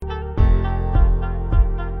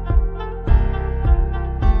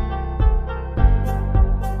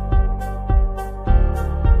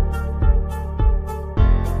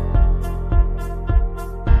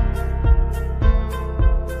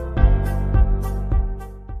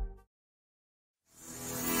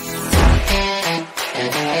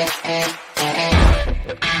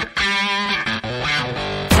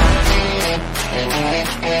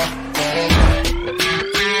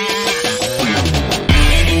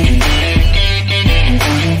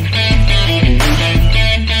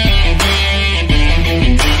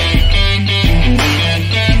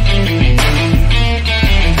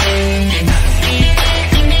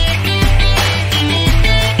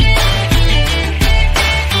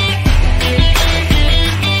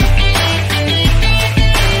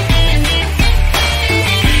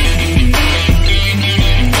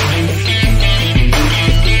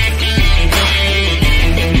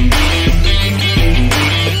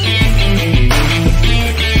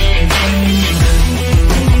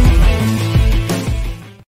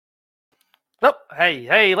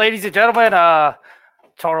Hey, ladies and gentlemen.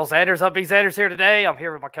 Charles Sanders, Big Sanders here today. I'm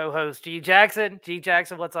here with my co-host G Jackson. G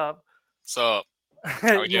Jackson, what's up? What's up?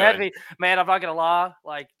 How we You had doing? me, man. I'm not gonna lie.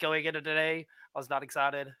 Like going into today, I was not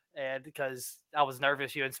excited, and because I was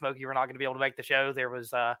nervous, you and Smokey were not going to be able to make the show. There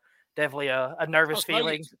was definitely a nervous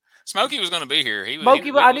feeling. Smokey was going to be here.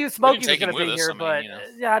 Smokey, I knew we Smokey didn't was take going him to with be us. here, I mean,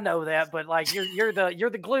 but yeah, I know that. But like you're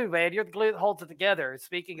the glue, man. You're the glue that holds it together.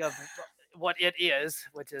 Speaking of what it is,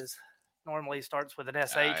 which is normally starts with an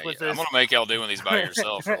SH. I'm going to make y'all do one of these by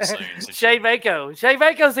yourself real soon. Shane Mako. Shane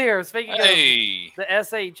Mako's here. Speaking of Hey, the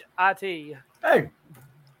SHIT. Hey,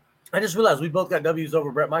 I just realized we both got W's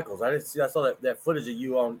over Brett Michaels. I saw that footage of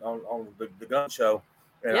you on the gun show,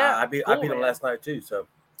 and Yeah, I beat cool, him man. last night too. So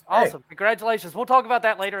Awesome. Congratulations. We'll talk about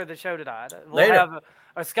that later in the show tonight. We'll Later.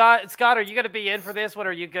 have Scott, are you going to be in for this one,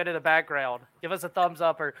 or are you good in the background? Give us a thumbs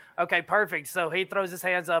up. Or okay, perfect. So he throws his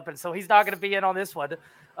hands up, and so he's not going to be in on this one.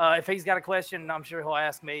 If he's got a question, I'm sure he'll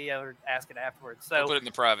ask me or ask it afterwards. So he'll put it in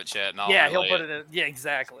the private chat, and I'll he'll relay put it in. Yeah,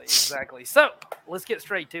 exactly. So let's get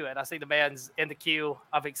straight to it. I see the man's in the queue.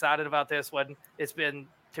 I'm excited about this one. It's been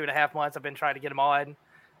 2.5 months. I've been trying to get him on,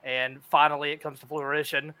 and finally it comes to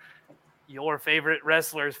fruition. Your favorite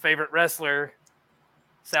wrestler's favorite wrestler,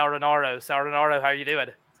 Sal Rinauro. Sal Rinauro, how are you doing?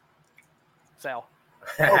 Sal.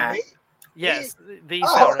 Oh, me? Yes, the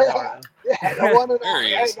Sal Rinauro. Yeah, no wonder not. There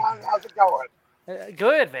he Hey, is. how's it going?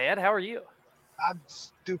 Good, man. How are you? I'm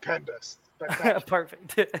stupendous. Fantastic.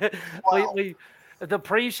 Perfect. Wow. The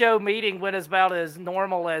pre-show meeting went about as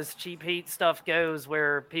normal as Cheap Heat stuff goes,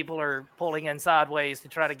 where people are pulling in sideways to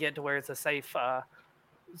try to get to where it's a safe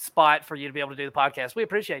spot for you to be able to do the podcast. We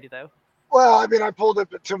appreciate it, though. Well, I mean, I pulled it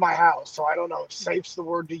to my house, so I don't know if safe's the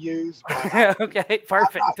word to use. But Okay,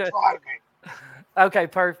 perfect. I'm not driving. Okay,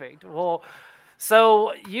 perfect. Well,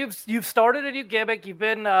 so you've started a new gimmick. You've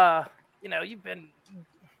been you've been,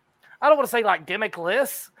 I don't want to say like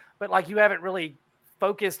gimmickless, but like you haven't really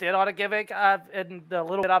focused in on a gimmick. In the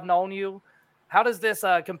little bit I've known you, how does this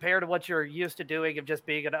compare to what you're used to doing of just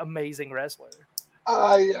being an amazing wrestler?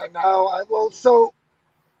 Yeah, no. So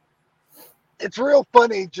it's real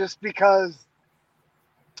funny just because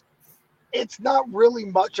it's not really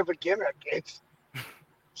much of a gimmick. It's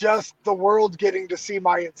just the world getting to see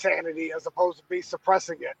my insanity as opposed to me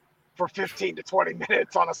suppressing it for 15 to 20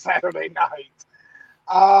 minutes on a Saturday night.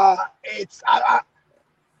 I'm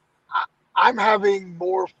having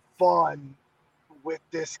more fun with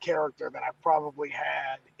this character than I've probably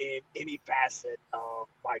had in any facet of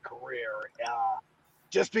my career.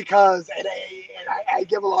 Just because, and I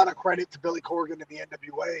give a lot of credit to Billy Corgan and the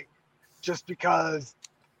NWA, just because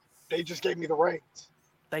they just gave me the reins.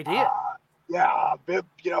 They did.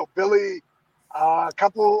 Billy, a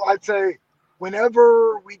couple, I'd say,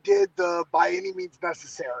 whenever we did the By Any Means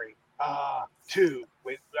Necessary 2,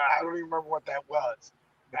 I don't even remember what that was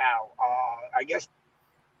now. I guess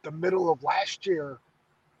the middle of last year,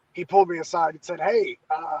 he pulled me aside and said, hey,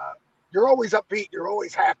 you're always upbeat, you're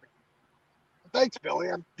always happy. Thanks, Billy.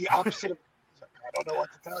 I'm the opposite of I don't know what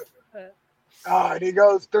to tell you. And he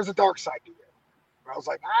goes, there's a dark side to you. And I was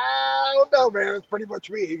like, I don't know, man. It's pretty much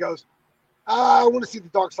me. He goes, I want to see the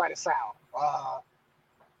dark side of Sal. I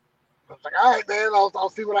was like, all right, man, I'll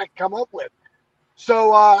see what I can come up with.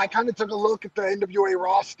 So I kind of took a look at the NWA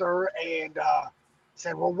roster and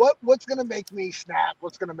said, well, what's going to make me snap?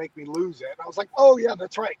 What's going to make me lose it? And I was like, oh, yeah,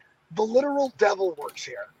 that's right. The literal devil works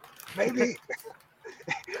here. Maybe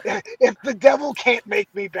if the devil can't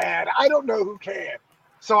make me bad, I don't know who can.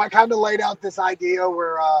 So I kind of laid out this idea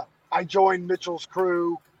where I joined Mitchell's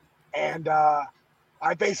crew and I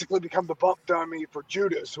basically become the bump dummy for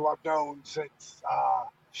Judas, who I've known since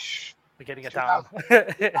Beginning of time.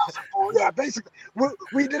 2004. Yeah, basically,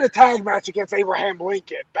 we did a tag match against Abraham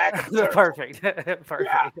Lincoln back in the Perfect.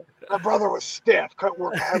 Yeah, my brother was stiff, couldn't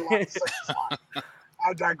work a headline.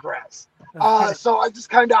 I digress. So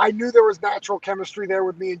I knew there was natural chemistry there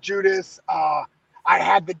with me and Judas. I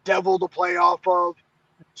had the devil to play off of.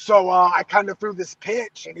 So I kind of threw this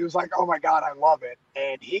pitch and he was like, oh my God, I love it.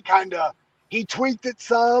 And he tweaked it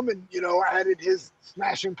some and, added his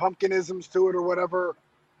Smashing Pumpkinisms to it or whatever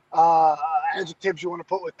adjectives you want to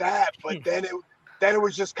put with that. But then it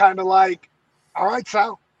was just kind of like, all right,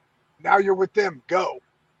 Sal, now you're with them. Go.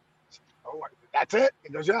 Oh, that's it? He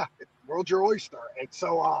goes, yeah, world's your oyster. And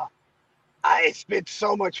so it's been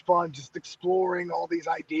so much fun just exploring all these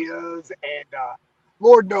ideas. And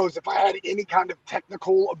Lord knows if I had any kind of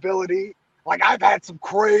technical ability, like I've had some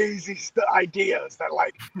crazy ideas that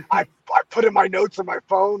like I put in my notes on my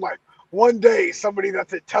phone, like one day somebody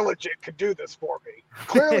that's intelligent could do this for me.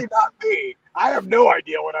 Clearly not me. I have no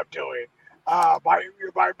idea what I'm doing. My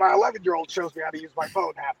 11-year-old shows me how to use my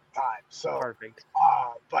phone half the time. So Perfect.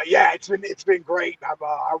 but yeah, it's been great.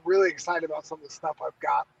 I'm really excited about some of the stuff I've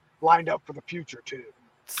got lined up for the future too.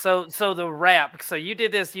 So the rap. So you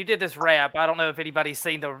did this rap. I don't know if anybody's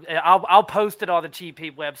seen the. I'll post it on the Cheap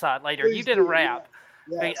Heat website later. Please You did do, a rap.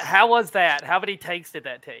 yeah. Yes. How was that? How many takes did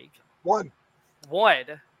that take? One One.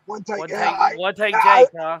 take. One take, Jake,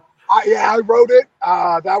 huh? I wrote it.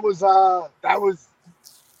 That was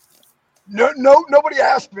nobody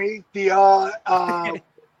asked me.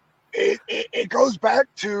 It goes back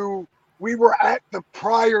to we were at the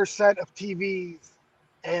prior set of TVs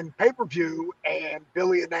and pay-per-view, and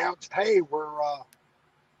Billy announced, "Hey, we're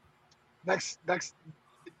next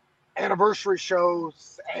anniversary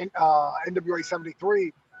shows and NWA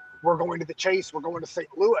 73. We're going to the Chase. We're going to St.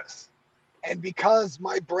 Louis." And because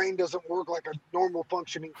my brain doesn't work like a normal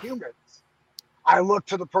functioning human's, I looked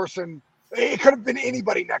to the person. It could have been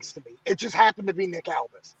anybody next to me. It just happened to be Nick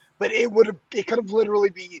Aldis, but it could have literally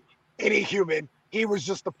been any human. He was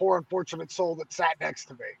just the poor unfortunate soul that sat next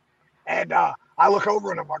to me. And I look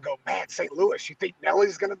over at him. I go, "Man, St. Louis, you think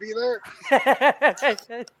Nelly's going to be there?"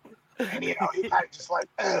 And he kind of just like,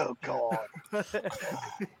 "Oh God."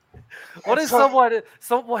 What is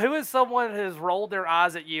someone has rolled their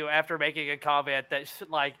eyes at you after making a comment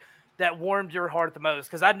that warmed your heart the most?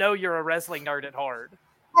 Because I know you're a wrestling nerd at heart.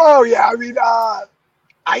 Oh yeah, I mean,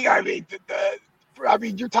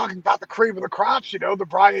 you're talking about the cream of the crops, the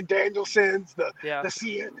Bryan Danielsons, the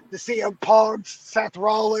CM Punks, Seth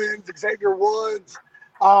Rollins, Xavier Woods,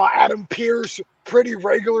 Adam Pearce, pretty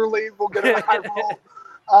regularly will get an eye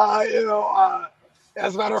roll.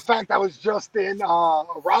 As a matter of fact, I was just in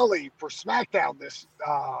Raleigh for SmackDown this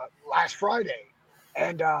last Friday,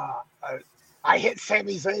 and I hit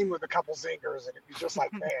Sami Zayn with a couple zingers, and it was just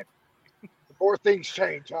like, man, the more things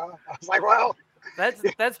change, huh? I was like, well,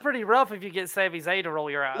 that's pretty rough if you get Sami Zayn to roll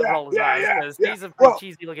his eyes, because he's a pretty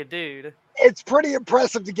cheesy looking dude. It's pretty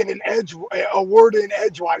impressive to get a word in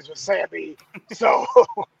edgewise with Sami, so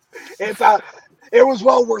it was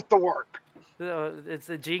well worth the work.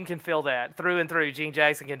 Gene can feel that through and through. Gene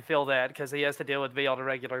Jackson can feel that because he has to deal with me on a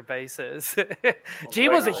regular basis.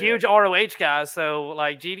 Gene was a huge ROH guy, so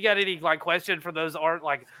Gene, got any question for those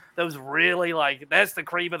those really that's the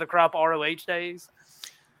cream of the crop ROH days?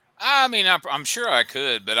 I mean, I'm sure I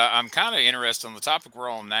could, but I'm kind of interested on the topic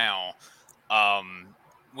we're on now.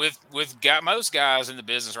 Most guys in the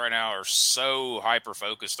business right now are so hyper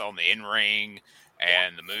focused on the in ring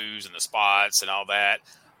and the moves and the spots and all that.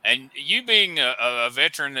 And you being a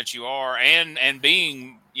veteran that you are, and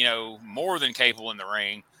being more than capable in the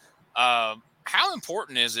ring, how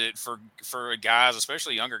important is it for guys,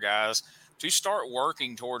 especially younger guys, to start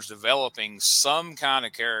working towards developing some kind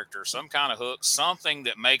of character, some kind of hook, something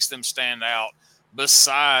that makes them stand out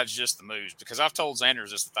besides just the moves? Because I've told Xander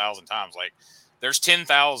this 1,000 times, there's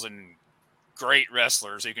 10,000 great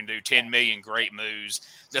wrestlers who can do 10 million great moves.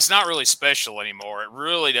 That's not really special anymore. It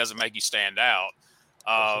really doesn't make you stand out.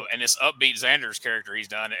 And this upbeat Xander's character he's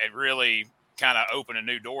done, it really kind of opened a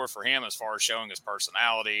new door for him as far as showing his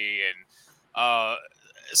personality. And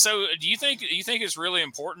so do you think it's really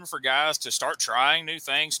important for guys to start trying new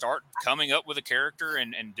things, start coming up with a character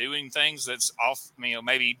and doing things that's off,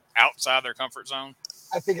 maybe outside their comfort zone?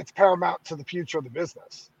 I think it's paramount to the future of the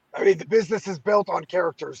business. I mean, the business is built on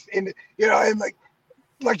characters, and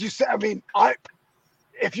like you said, I mean,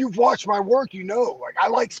 if you've watched my work, I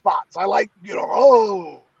like spots. I like,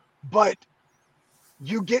 but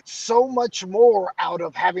you get so much more out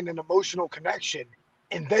of having an emotional connection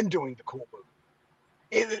and then doing the cool move.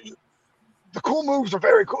 The cool moves are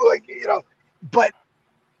very cool, but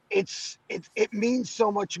it means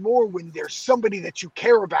so much more when there's somebody that you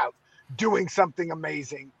care about doing something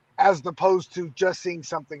amazing as opposed to just seeing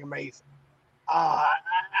something amazing.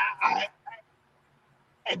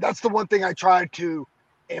 And that's the one thing I try to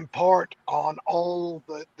impart on all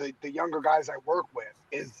the younger guys I work with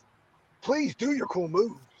is, please do your cool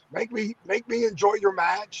moves. Make me enjoy your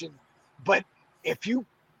match. But if you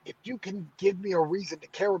can give me a reason to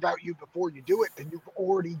care about you before you do it, then you've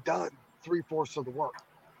already done 3/4 of the work.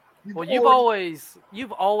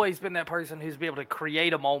 You've always been that person who's been able to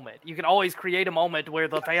create a moment. You can always create a moment where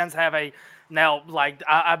the fans have I'm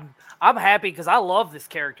happy because I love this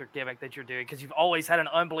character gimmick that you're doing, because you've always had an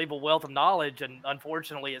unbelievable wealth of knowledge, and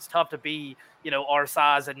unfortunately it's tough to be our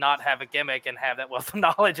size and not have a gimmick and have that wealth of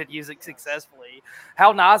knowledge and use it successfully.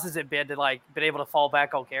 How nice has it been to been able to fall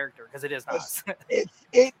back on character? Because it is nice.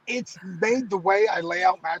 It's made the way I lay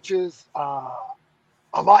out matches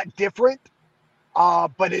a lot different.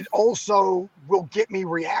 But it also will get me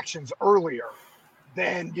reactions earlier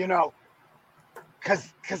than,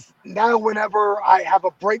 because now whenever I have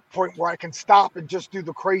a break point where I can stop and just do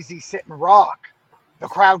the crazy sit and rock, the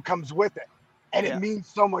crowd comes with it, and Yeah. it means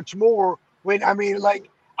so much more. When I mean, like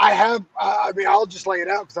I have, I mean, I'll just lay it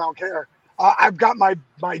out because I don't care. I've got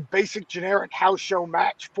my basic generic house show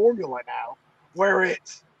match formula now, where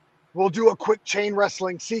it's we'll do a quick chain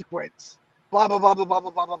wrestling sequence, blah blah blah blah blah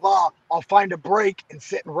blah blah blah blah. I'll find a break and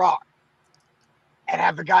sit and rock, and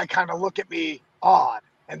have the guy kind of look at me odd,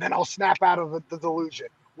 and then I'll snap out of the delusion.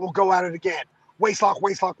 We'll go at it again. Waist lock,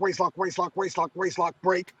 waist lock, waist lock, waist lock, waist lock, waist lock,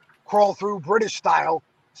 break, crawl through British style,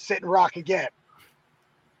 sit and rock again.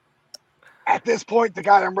 At this point, the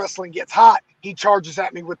guy I'm wrestling gets hot. He charges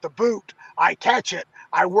at me with the boot. I catch it.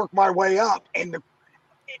 I work my way up, and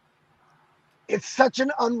it's such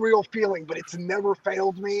an unreal feeling, but it's never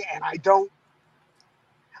failed me, and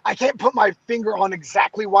I can't put my finger on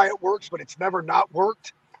exactly why it works, but it's never not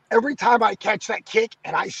worked. Every time I catch that kick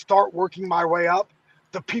and I start working my way up,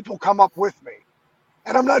 the people come up with me.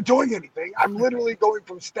 And I'm not doing anything. I'm literally going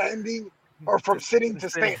from standing or from sitting to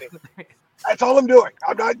standing. That's all I'm doing.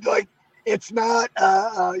 I'm not like, it's not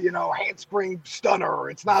handspring stunner.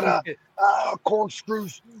 It's not a corkscrew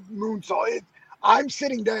moonsault. I'm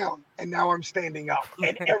sitting down and now I'm standing up.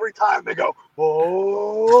 And every time they go,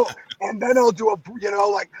 oh, and then I'll do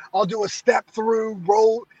I'll do a step through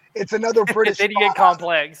roll. It's another British. Then you get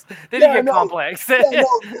complex. Complex.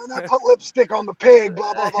 And I put lipstick on the pig,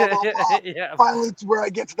 blah, blah, blah, blah, blah. Yeah. Finally, it's where I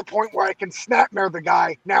get to the point where I can snapmare the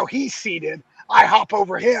guy. Now he's seated. I hop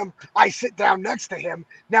over him. I sit down next to him.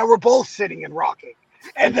 Now we're both sitting and rocking.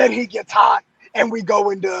 And then he gets hot and we go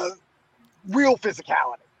into real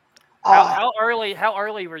physicality. How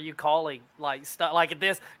early were you calling like stuff like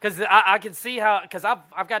this? Because I can see how, because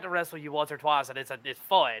I've got to wrestle you once or twice and it's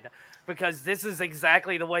fun because this is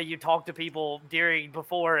exactly the way you talk to people during,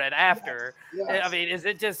 before, and after. Yes. I mean, is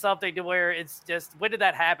it just something to where it's just, when did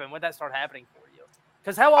that happen? When did that start happening for you?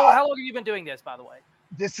 Because how long have you been doing this, by the way?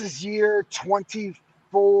 This is year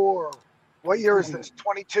 24. What year is this?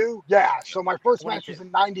 22? Yeah. So my first match was in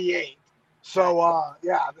 98. So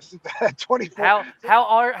this is 24.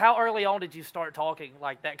 How early on did you start talking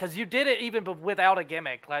like that? Because you did it even without a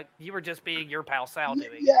gimmick. Like you were just being your pal Sal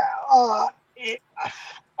doing. Yeah.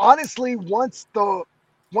 Honestly, once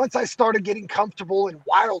I started getting comfortable in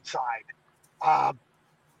Wildside,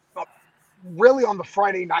 really on the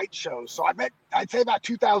Friday night shows. So I'd say about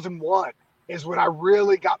 2001 is when I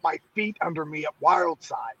really got my feet under me at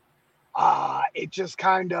Wildside. It just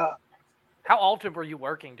kind of. How often were you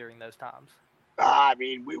working during those times? I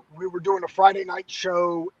mean, we were doing a Friday night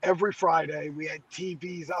show every Friday. We had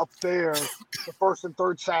TVs up there the first and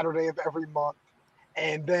third Saturday of every month.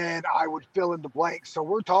 And then I would fill in the blanks. So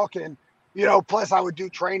we're talking, plus I would do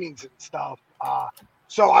trainings and stuff.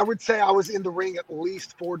 So I would say I was in the ring at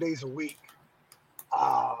least 4 days a week.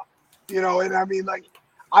 And I mean, like,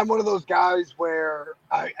 I'm one of those guys where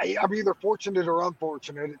I'm either fortunate or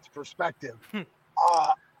unfortunate. It's perspective.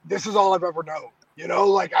 This is all I've ever known.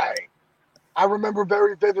 Like I remember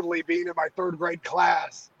very vividly being in my third grade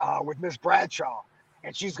class with Miss Bradshaw,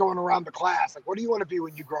 and she's going around the class like, what do you want to be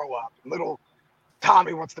when you grow up? And little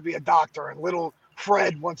Tommy wants to be a doctor, and little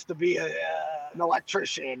Fred wants to be an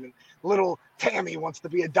electrician, and little Tammy wants to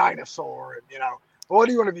be a dinosaur. And well, what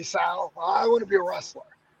do you want to be, Sal? I want to be a wrestler.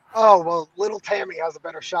 Oh, well, little Tammy has a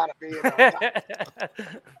better shot at being a doctor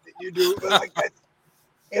than you do. But like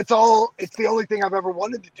it's the only thing I've ever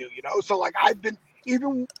wanted to do, So like I've been,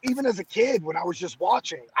 even as a kid when I was just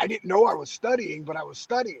watching, I didn't know I was studying, but I was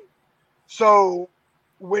studying. So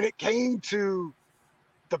when it came to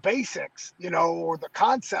the basics, or the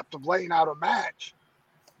concept of laying out a match,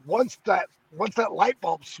 once that light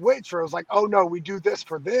bulb switched, where it was like, oh no, we do this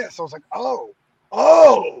for this. I was like, oh.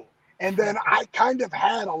 And then I kind of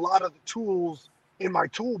had a lot of the tools in my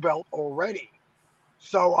tool belt already.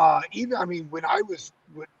 So when I was,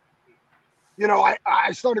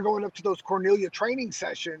 I started going up to those Cornelia training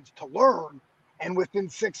sessions to learn. And within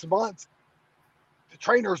 6 months, the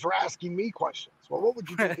trainers were asking me questions. Well, what would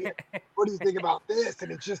you do here? What do you think about this?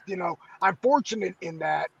 And it's just, I'm fortunate in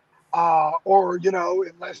that,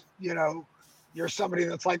 unless, you're somebody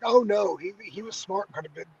that's like, oh no, he was smart, could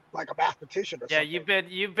have been like a mathematician or something. Yeah,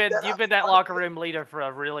 you've been that locker room leader for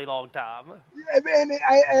a really long time. And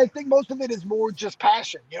I think most of it is more just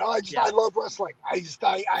passion. I love wrestling. It's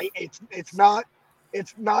not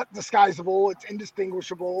disguisable. It's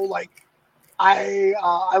indistinguishable. Like I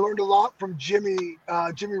learned a lot from Jimmy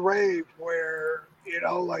Rave, where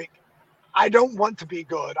like I don't want to be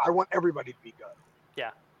good. I want everybody to be good.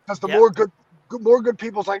 Yeah. Because the more good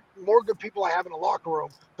people I have in a locker room,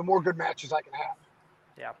 the more good matches I can have.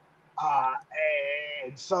 Yeah.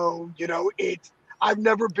 And so, I've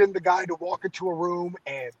never been the guy to walk into a room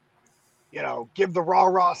and, give the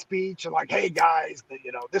rah-rah speech and like, hey guys,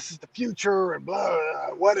 this is the future and blah,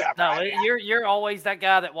 blah, whatever. No, you're always that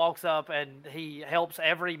guy that walks up and he helps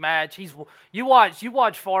every match. You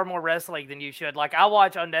watch far more wrestling than you should. Like I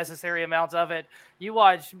watch unnecessary amounts of it. You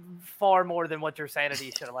watch far more than what your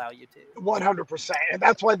sanity should allow you to. 100%, and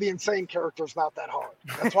that's why the insane character is not that hard.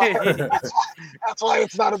 That's why. that's why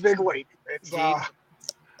it's not a big weight. It's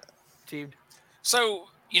cheap. So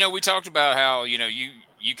we talked about how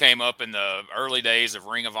you came up in the early days of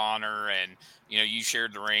Ring of Honor, and you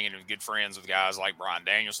shared the ring and were good friends with guys like Bryan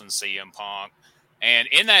Danielson, CM Punk. And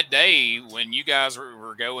in that day when you guys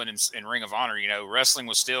were going in Ring of Honor, wrestling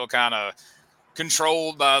was still kind of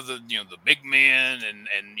controlled by the the big men and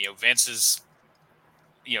Vince's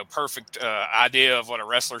perfect idea of what a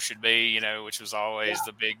wrestler should be, which was always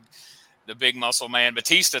the big muscle man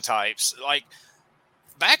Batista types. Like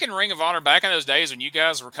back in Ring of Honor, back in those days when you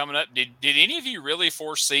guys were coming up, did any of you really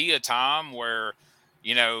foresee a time where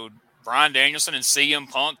Bryan Danielson and CM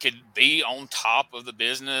Punk could be on top of the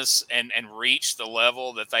business and reach the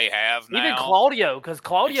level that they have now? Even Claudio, because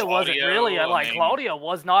Claudio wasn't really Claudio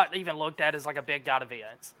was not even looked at as like a big guy to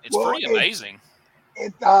Vince. It's pretty amazing.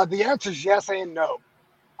 The answer is yes and no.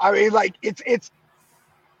 I mean, like it's.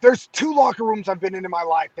 There's 2 locker rooms I've been in my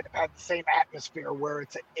life that have had the same atmosphere where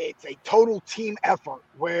it's a total team effort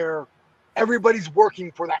where everybody's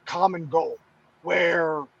working for that common goal,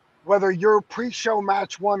 where whether you're pre-show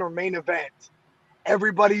match 1 or main event,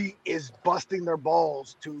 everybody is busting their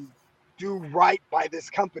balls to do right by this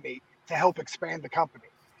company to help expand the company.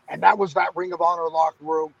 And that was that Ring of Honor locker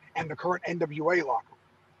room and the current NWA locker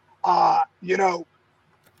room.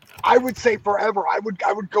 I would say forever, I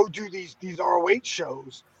would go do these ROH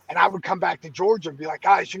shows, and I would come back to Georgia and be like,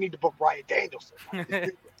 guys, you need to book Bryan Danielson.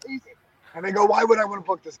 And they go, why would I want to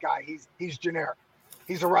book this guy? He's generic.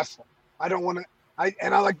 He's a wrestler. I don't want to.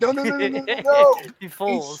 And I'm like, no. You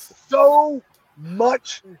fools. He's so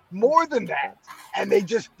much more than that. And they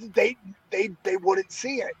wouldn't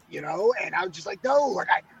see it, And I was just like, no, like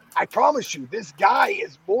I promise you, this guy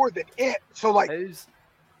is more than it. So like,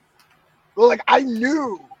 I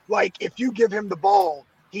knew. Like, if you give him the ball,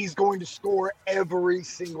 he's going to score every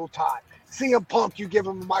single time. CM Punk, you give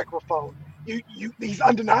him a microphone, he's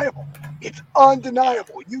undeniable. It's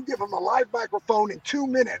undeniable. You give him a live microphone in 2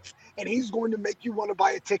 minutes, and he's going to make you want to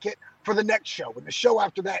buy a ticket for the next show, and the show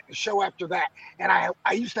after that, and the show after that. And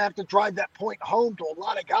I used to have to drive that point home to a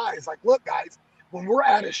lot of guys. Like, look, guys, when we're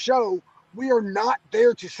at a show, we are not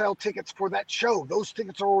there to sell tickets for that show. Those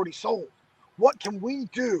tickets are already sold. What can we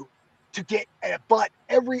do to get a butt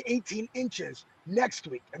every 18 inches next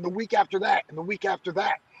week and the week after that and the week after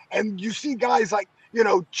that? And you see guys like,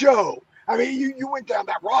 Joe. I mean, you went down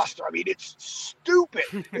that roster. I mean, it's stupid.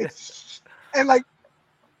 And like,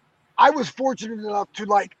 I was fortunate enough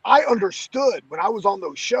to I understood when I was on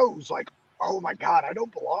those shows, like, oh my God, I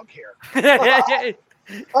don't belong here.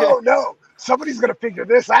 Oh no, somebody's going to figure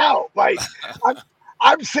this out. Like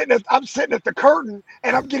I'm sitting at the curtain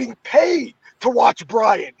and I'm getting paid to watch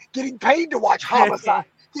Bryan, getting paid to watch Homicide,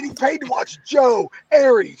 getting paid to watch Joe,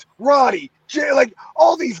 Aries, Roddy, Jay, like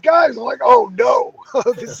all these guys. I'm like, oh no,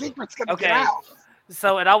 the secret's gonna get out.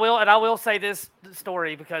 So, and I will say this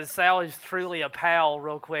story because Sal is truly a pal.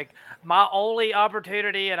 Real quick, my only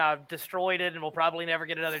opportunity, and I've destroyed it, and we'll probably never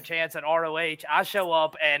get another chance at ROH. I show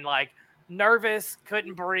up and nervous,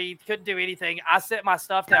 couldn't breathe, couldn't do anything. I set my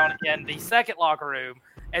stuff down in the second locker room.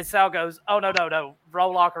 And Sal goes, oh, no, row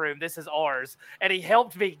locker room. This is ours. And he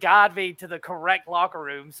helped me guide me to the correct locker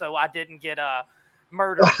room so I didn't get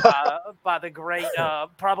murdered by the great,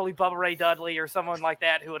 probably Bubba Ray Dudley or someone like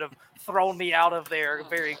that who would have thrown me out of there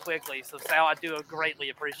very quickly. So, Sal, I do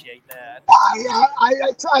greatly appreciate that.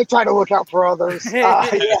 I try to look out for others.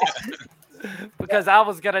 Because I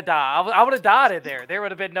was going to die. I would have died in there. There would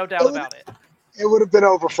have been no doubt about it. It would have been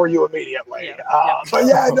over for you immediately. But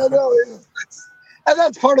and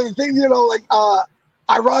that's part of the thing,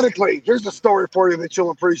 ironically, here's a story for you that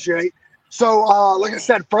you'll appreciate. So, like I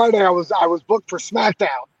said, Friday I was booked for SmackDown,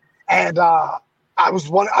 and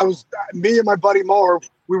me and my buddy Marv,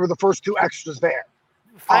 we were the first 2 extras there.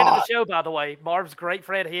 Friend of the show, by the way. Marv's great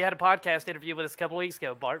friend. He had a podcast interview with us a couple weeks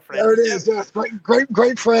ago. Bart, friend. There it is. Yes,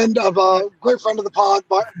 great friend of the pod,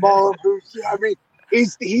 Marv.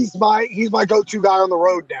 He's my go-to guy on the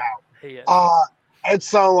road now. He is. And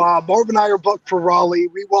so Marv and I are booked for Raleigh.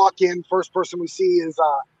 We walk in. First person we see is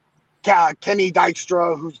Kenny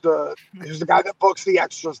Dykstra, who's the guy that books the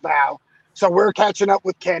extras now. So we're catching up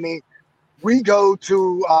with Kenny. We go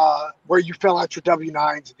to where you fill out your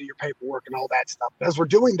W-9s and do your paperwork and all that stuff. As we're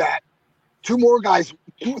doing that, Two more guys,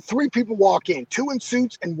 three people walk in, two in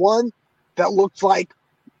suits and one that looks like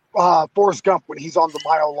Forrest Gump when he's on the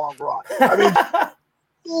mile-long run. I mean,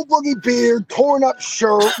 full boogie beard, torn up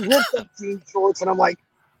shirt, ripped up jean shorts, and I'm like,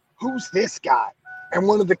 who's this guy? And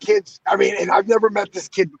one of the kids, I mean, and I've never met this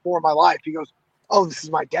kid before in my life. He goes, oh, this is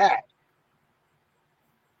my dad.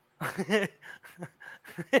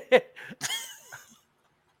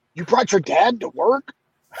 You brought your dad to work?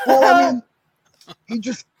 Well, I mean, he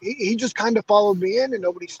just kind of followed me in and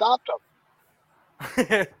nobody stopped him.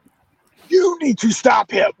 You need to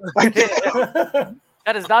stop him. Like,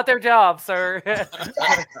 that is not their job, sir.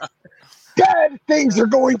 Bad things are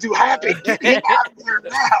going to happen. Get him out of there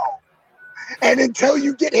now. And until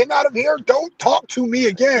you get him out of here, don't talk to me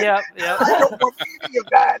again. Yep. I don't want any of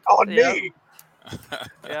that on me.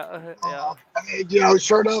 Yeah. And, you know,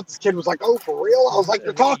 sure enough, this kid was like, oh, for real? I was like,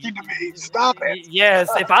 you're talking to me. Stop it. Yes,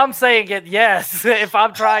 if I'm saying it, yes. If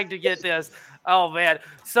I'm trying to get this. Oh, man.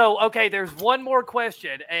 So, okay, there's one more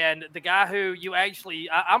question. And the guy who you actually,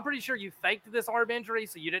 I'm pretty sure you faked this arm injury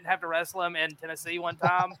so you didn't have to wrestle him in Tennessee one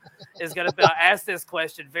time, is going to ask this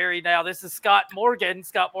question very now. This is Scott Morgan.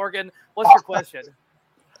 Scott Morgan, what's your question?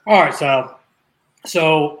 All right,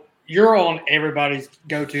 so you're on everybody's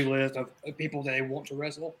go-to list of people that they want to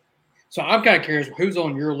wrestle. So I'm kind of curious who's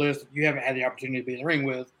on your list that you haven't had the opportunity to be in the ring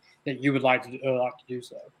with that you would like to do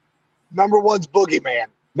so. Number one's Boogeyman.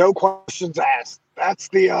 No questions asked. That's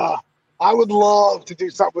the I would love to do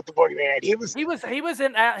something with the Boogeyman. He was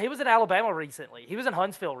in Alabama recently. He was in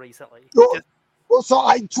Huntsville recently. Well, so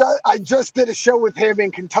I just did a show with him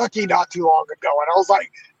in Kentucky not too long ago, and I was like,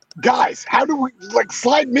 guys, how do we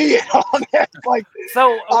slide me in on it? Like,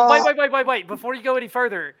 so wait. Before you go any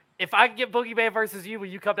further, if I can get Boogeyman versus you, will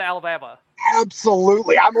you come to Alabama?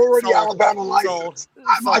 Absolutely. I'm already Alabama licensed.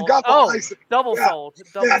 I've got the license. Double sold.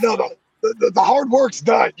 No. The hard work's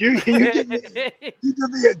done. You give me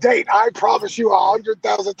a date. I promise you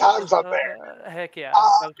 100,000 times I'm there. Heck yeah.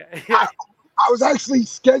 Okay. I was actually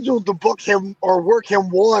scheduled to book him or work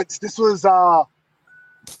him once. This was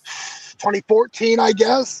 2014, I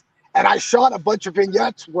guess. And I shot a bunch of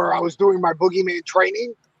vignettes where I was doing my Boogeyman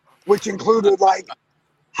training, which included like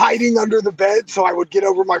hiding under the bed so I would get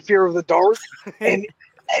over my fear of the dark and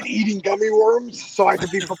eating gummy worms so I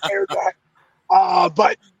could be prepared to.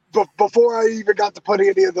 But before I even got to put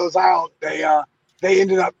any of those out, they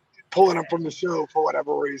ended up pulling them from the show for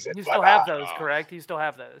whatever reason. You still have those, correct? You still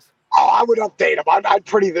have those? Oh, I would update them. I'd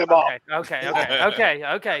pretty them up.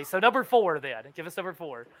 Okay. So number 4 then. Give us number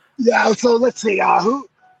 4. Yeah, so let's see. Who?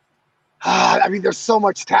 I mean, there's so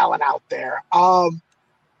much talent out there.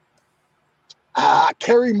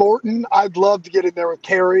 Kerry Morton. I'd love to get in there with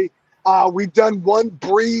Kerry. We've done one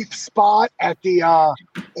brief spot at the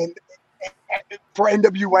for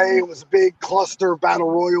NWA. It was a big cluster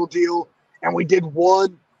battle royal deal, and we did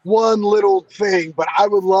one little thing. But I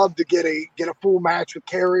would love to get a full match with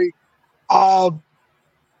Kerry. I'm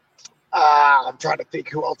trying to think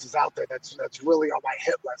who else is out there that's really on my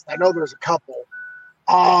hit list. I know there's a couple.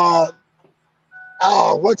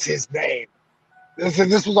 What's his name?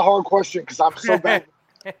 This was a hard question because I'm so bad.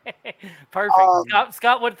 Perfect.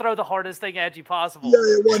 Scott would throw the hardest thing at you possible.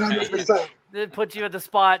 Yeah, 100%. It puts you in the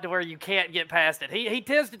spot to where you can't get past it. He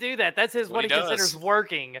tends to do that. That's what he considers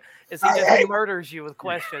working. Is he murders you with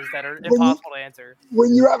questions that are impossible to answer.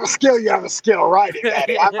 When you have a skill, you have a skill, right,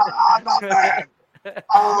 Daddy? I'm not bad.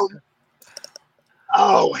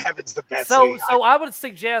 Oh, heavens to Betsy. So I would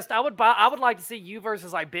suggest I would like to see you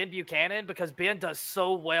versus like Ben Buchanan, because Ben does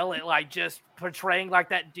so well at like just portraying like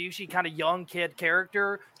that douchey kind of young kid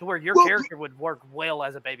character to where your character would work well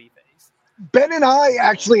as a babyface. Ben and I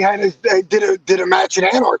actually did a match in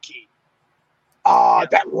Anarchy.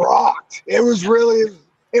 That rocked. It was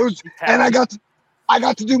and I got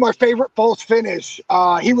to do my favorite false finish.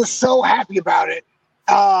 He was so happy about it.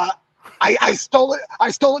 I stole it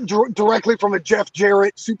directly from a Jeff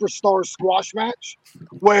Jarrett Superstar squash match,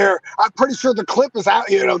 where I'm pretty sure the clip is out.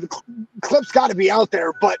 You know, the clip's got to be out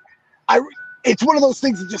there, but it's one of those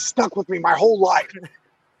things that just stuck with me my whole life.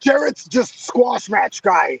 Jarrett's just squash match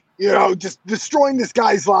guy, you know, just destroying this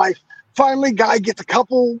guy's life. Finally, guy gets a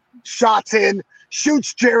couple shots in,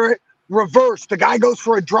 shoots Jarrett, reverse. The guy goes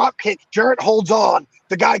for a drop kick. Jarrett holds on.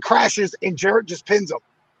 The guy crashes, and Jarrett just pins him.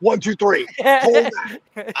 1, 2, 3. Hold that.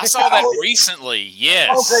 I saw that recently.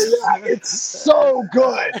 Yes. Okay, yeah, it's so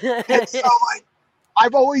good. It's so like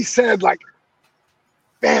I've always said, like,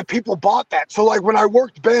 man, people bought that. So like when I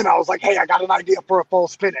worked Ben, I was like, hey, I got an idea for a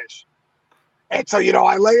false finish. And so, you know,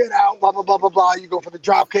 I lay it out, blah, blah, blah, blah, blah. You go for the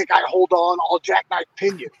drop kick. I hold on. I'll jackknife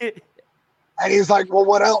pin you. And he's like, well,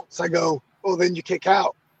 what else? I go, well, then you kick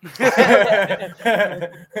out.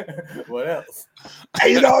 What else?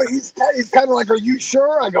 And, he's kind of like, "Are you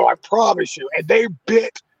sure?" I go, "I promise you." And they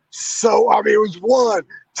bit it was 1,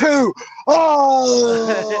 2,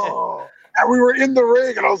 oh, and we were in the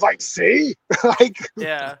ring, and I was like, "See, like,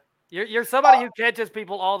 Yeah. You're somebody who catches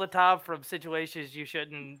people all the time from situations you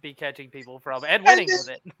shouldn't be catching people from, and winning with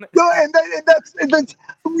it. No, and that's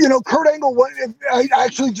Kurt Angle. I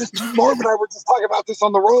actually Marv and I were just talking about this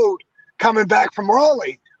on the road coming back from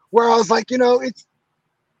Raleigh, where I was like, it's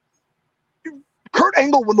Kurt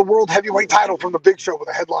Angle won the world heavyweight title from the Big Show with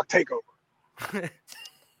a headlock takeover.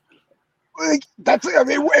 Like,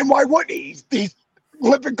 and why wouldn't he? He's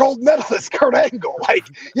Olympic gold medalist Kurt Angle. Like,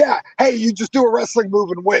 yeah, hey, you just do a wrestling move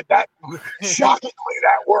and win. That shockingly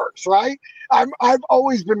that works, right? I've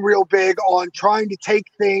always been real big on trying to take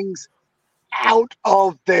things out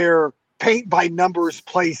of their paint by numbers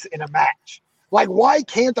place in a match. Like, why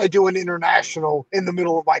can't I do an international in the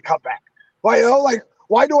middle of my comeback? Why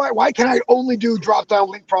can I only do drop down,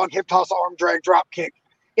 leapfrog, hip toss, arm drag, drop kick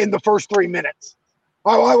in the first 3 minutes?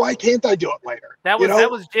 Why can't I do it later? That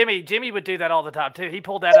was Jimmy. Jimmy would do that all the time too. He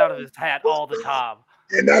pulled that out of his hat all the time.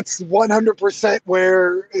 And that's 100%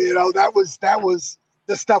 where that was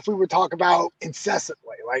the stuff we would talk about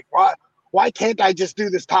incessantly. Like, why can't I just do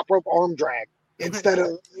this top rope arm drag instead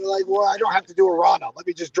of like, well, I don't have to do a Rana. Let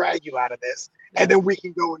me just drag you out of this, and then we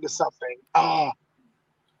can go into something. And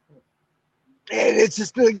it's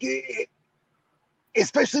just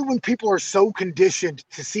especially when people are so conditioned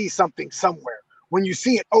to see something somewhere. When you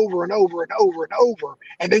see it over and over and over and over,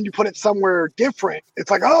 and then you put it somewhere different,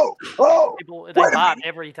 it's like, oh, people, they bite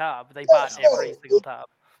every time. They bite every single time.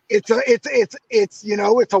 It's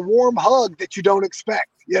a warm hug that you don't expect.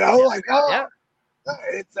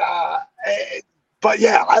 But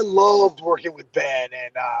yeah, I loved working with Ben,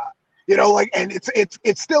 and and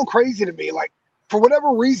it's still crazy to me. Like, for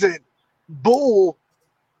whatever reason, Bull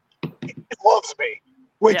loves me.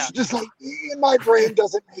 Which just like in my brain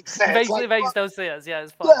doesn't make sense. Basically makes no sense. Yeah,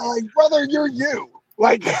 it's fun. Yeah, like, brother, you're you.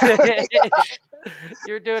 Like,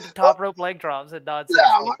 you're doing the top rope leg drops and nonsense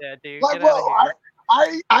like that, dude. Like, Get out of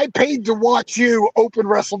here. I paid to watch you open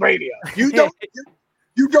WrestleMania. You don't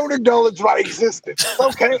you don't acknowledge my existence. It's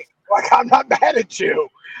okay. Like, I'm not mad at you.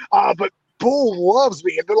 But Bull loves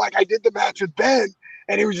me. And then, like, I did the match with Ben,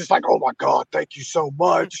 and he was just like, "Oh my God, thank you so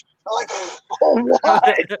much." I'm like, "Oh,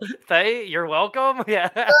 what?" You're welcome. Yeah.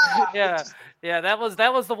 That was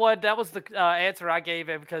the one. That was the answer I gave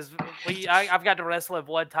him, because I've got to wrestle him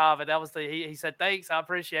one time, and that was he said, "Thanks, I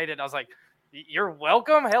appreciate it." And I was like, "You're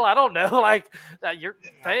welcome." Hell, I don't know. Like,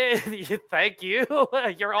 thank you.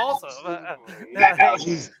 You're awesome.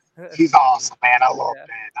 He's awesome, man. I love Ben.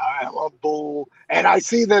 I love Bull, and I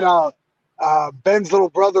see that Ben's little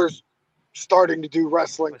brother's starting to do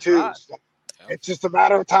wrestling too. Right. So it's just a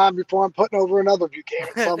matter of time before I'm putting over another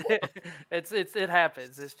Buchanan somewhere. It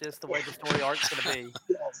happens. It's just the way the story arc's going to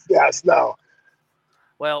be. Yes, no.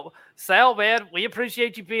 Well, Sal, man, we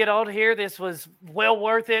appreciate you being on here. This was well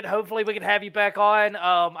worth it. Hopefully we can have you back on.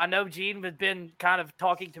 I know Gene has been kind of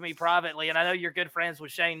talking to me privately, and I know you're good friends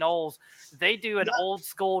with Shane Knowles. They do an old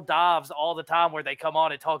school dives all the time where they come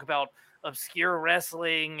on and talk about obscure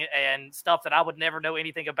wrestling and stuff that I would never know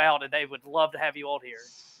anything about, and they would love to have you on here.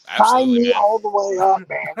 Sign me all the way up,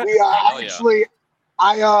 man. We actually,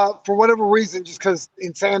 for whatever reason, just because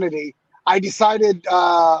insanity, I decided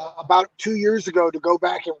about 2 years ago to go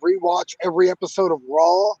back and rewatch every episode of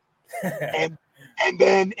Raw, and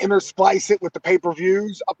then intersplice it with the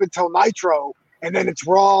pay-per-views up until Nitro, and then it's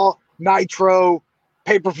Raw, Nitro,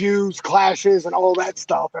 pay-per-views, clashes, and all that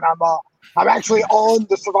stuff. And I'm actually on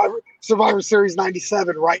the Survivor Series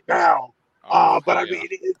 97 right now. But I mean,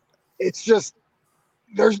 it's just.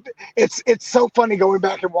 It's so funny going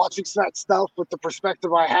back and watching that stuff with the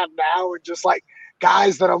perspective I have now, and just like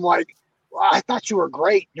guys that I'm like, well, I thought you were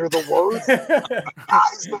great. You're the worst.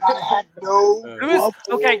 Guys that I had no love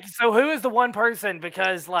for. Okay, so who is the one person?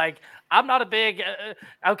 Because like I'm not a big.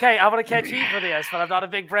 Okay, I'm gonna catch you for this, but I'm not a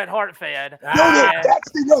big Bret Hart fan. No,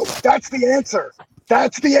 that's the answer.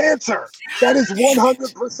 That's the answer. That is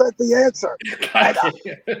 100% the answer.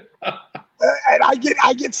 And I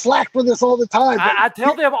get slack for this all the time. I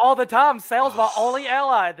tell them all the time, Sal's my only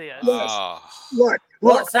ally then. Look,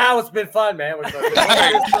 Sal, it's been fun, man.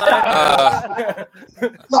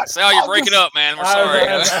 Sal, you're breaking up, man. We're sorry.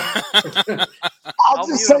 I'll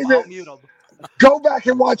just say this. Go back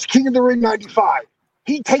and watch King of the Ring 95.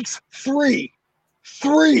 He takes three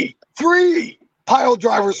pile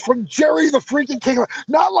drivers from Jerry the freaking King.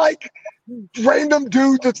 Not like random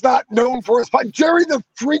dude that's not known for his fight. Jerry the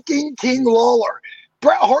freaking King Lawler.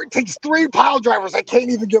 Bret Hart takes 3 pile drivers. I can't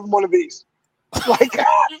even give him one of these. Like,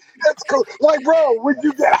 that's cool. Like, bro, when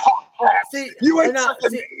you get hot, See, you ain't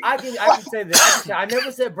I can say that. I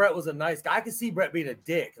never said Bret was a nice guy. I can see Bret being a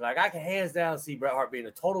dick. Like, I can hands down see Bret Hart being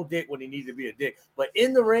a total dick when he needed to be a dick. But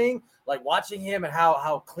in the ring, like watching him and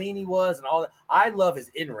how clean he was and all that, I love his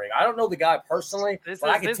in ring. I don't know the guy personally, but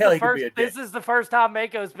I can tell he could be a dick. This is the first time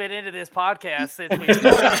Mako's been into this podcast since we Mako's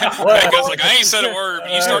like, I ain't said a word,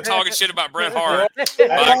 but you start talking shit about Bret Hart.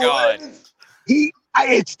 My God.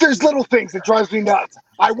 There's little things that drives me nuts.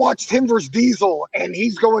 I watched him versus Diesel, and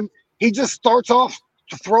he just starts off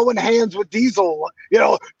throwing hands with Diesel,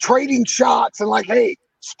 trading shots, and like, hey,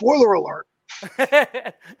 spoiler alert,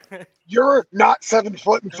 you're not 7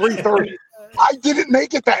 foot and 330. I didn't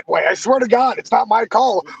make it that way. I swear to God, it's not my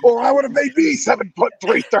call, or I would have made me 7 foot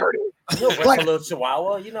 330. Like a little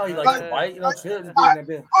chihuahua, you like to bite,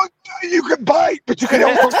 you can bite, but you can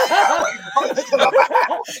also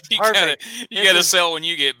you gotta sell when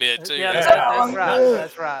you get bit too. Yeah,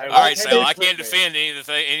 that's right. All right, Sal, I can't defend any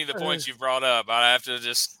of the points you've brought up. I have to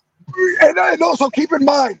just and also keep in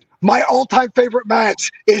mind, my all-time favorite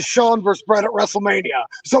match is Shawn versus Bret at WrestleMania.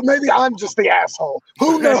 So maybe I'm just the asshole.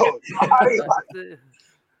 Who knows?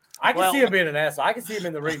 I can see him being an asshole. I can see him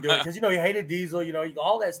in the ring doing it because, he hated Diesel,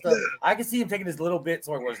 all that stuff. I can see him taking his little bits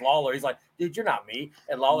where it's Lawler. He's like, dude, you're not me.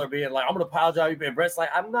 And Lawler being like, I'm going to pile drive you. And Bret's like,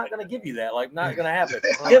 I'm not going to give you that. Like, not going to happen.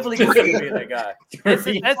 Definitely can see him being that guy. This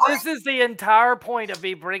is the entire point of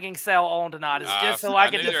me bringing Sal on tonight. Is just so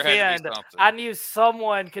I can defend. I knew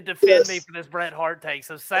someone could defend me for this Bret Hart take.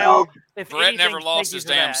 So, Sal, if Bret never lost his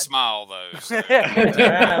damn smile, though. So.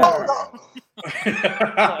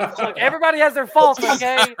 Look, everybody has their faults,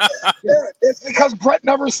 okay? It's because Bret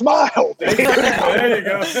never smiled. There you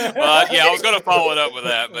go. I was going to follow it up with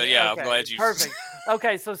that, but yeah, okay. I'm glad you. Perfect.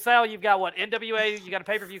 Okay, so Sal, you've got what? NWA, you got a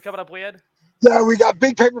pay-per-view coming up with? Yeah, we got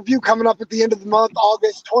big pay-per-view coming up at the end of the month,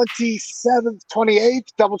 August 27th, 28th.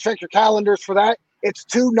 Double check your calendars for that. It's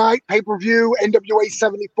 2-night pay-per-view, NWA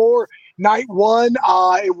 74. Night 1,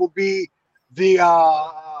 it will be the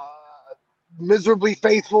Miserably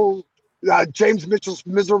Faithful, James Mitchell's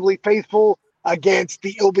Miserably Faithful against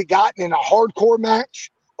the Ill Begotten in a hardcore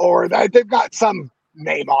match, or they've got some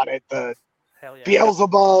name on it. The Hell yeah.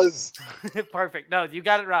 Beelzebubs. Perfect. No, you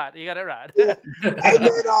got it right. Yeah.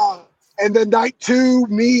 And then night 2,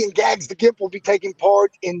 me and Gags the Gimp will be taking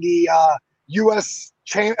part in the U.S.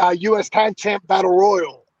 Tag Champ Battle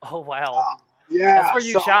Royal. Oh wow. Yeah, that's where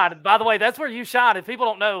you shine. By the way, that's where you shine. If people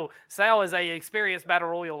don't know, Sal is a experienced battle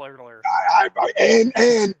royal alert.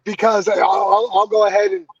 And because I'll go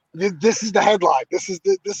ahead and this is the headline. This is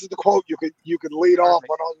the quote you could lead off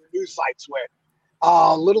on all your news sites with.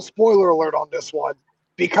 Little spoiler alert on this one,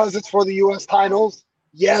 because it's for the U.S. titles.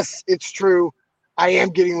 Yes, it's true. I am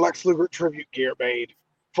getting Lex Luger tribute gear made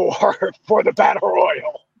for the battle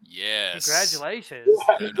royal. Yes. Congratulations.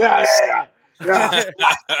 Yeah.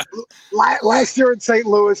 Last year in St.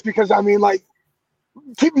 Louis, because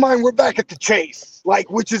keep in mind we're back at the Chase,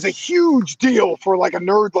 which is a huge deal for a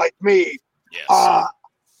nerd like me. Yes.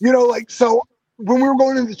 So when we were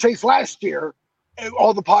going into the Chase last year,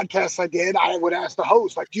 all the podcasts I did, I would ask the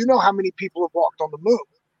host, do you know how many people have walked on the moon?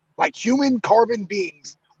 Human carbon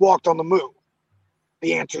beings walked on the moon.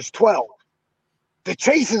 The answer's 12. The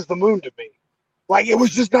Chase is the moon to me. It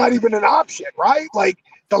was just not even an option, right?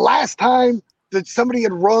 The last time that somebody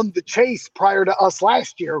had run the Chase prior to us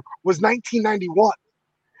last year was 1991.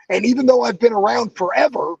 And even though I've been around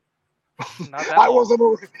forever, I wasn't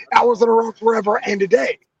around forever and a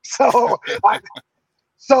day. So,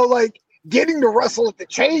 getting to wrestle at the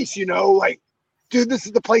Chase, dude, this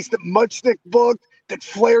is the place that Mudstick booked, that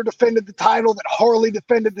Flair defended the title, that Harley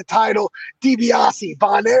defended the title, DiBiase,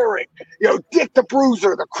 Von Erich, Dick the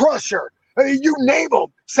Bruiser, the Crusher. You name them.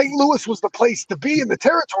 St. Louis was the place to be in the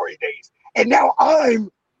territory days. And now I'm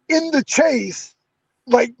in the Chase,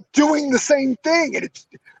 doing the same thing. And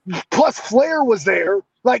plus Flair was there.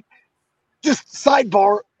 Just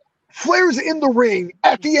sidebar, Flair's in the ring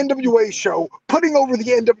at the NWA show, putting over the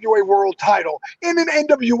NWA World title in an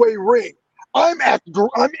NWA ring. I'm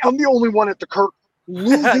the only one at the curtain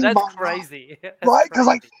losing That's my crazy. mind. Right? Because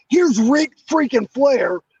here's Ric freaking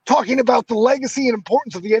Flair talking about the legacy and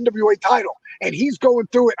importance of the NWA title. And he's going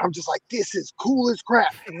through it. I'm just this is cool as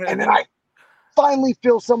crap. And then I finally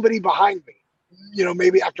feel somebody behind me,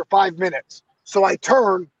 maybe after 5 minutes. So I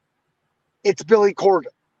turn, it's Billy Corgan.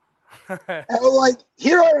 And I'm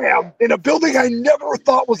here I am in a building I never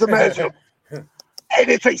thought was imaginable. And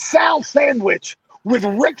it's a Sal sandwich with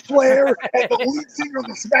Ric Flair and the lead singer of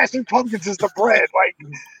the Smashing Pumpkins as the bread. Like,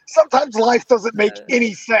 sometimes life doesn't make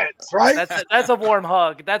any sense, right? That's a warm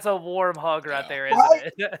hug. That's a warm hug right there,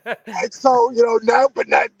 isn't it? And so,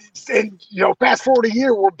 fast forward a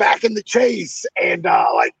year, we're back in the chase, and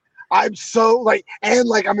I'm so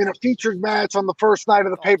I'm in a featured match on the first night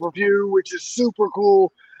of the pay-per-view, which is super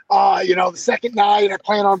cool. The second night I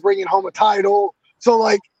plan on bringing home a title.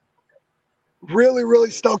 So really,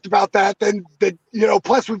 really stoked about that. Then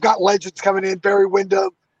plus we've got legends coming in, Barry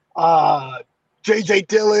Windham, JJ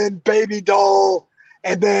Dillon, Baby Doll,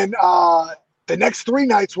 and then the next 3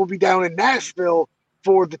 nights we'll be down in Nashville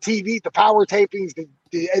for the Power tapings,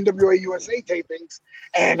 the NWA USA tapings,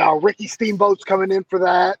 and Ricky Steamboat's coming in for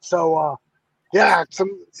that. So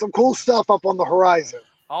some cool stuff up on the horizon.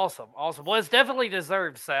 Awesome. Well, it's definitely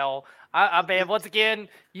deserved, Sal. I mean, once again,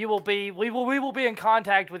 we will be in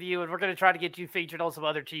contact with you, and we're going to try to get you featured on some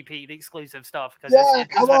other GP exclusive stuff. Come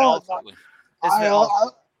on.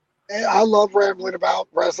 I love rambling about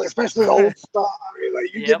wrestling, especially the old stuff. I mean,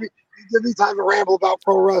 you give me time to ramble about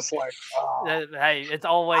pro wrestling. Hey,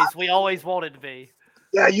 we always want it to be.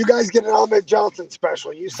 Yeah, you guys get an Ahmed Johnson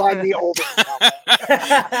special. You sign me older.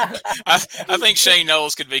 I think Shane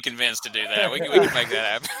Knowles could be convinced to do that. We can make that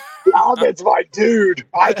happen. Ahmed's my dude.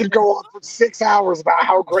 I could go on for 6 hours about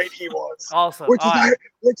how great he was. Awesome. Which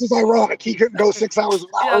is ironic. He couldn't go 6 hours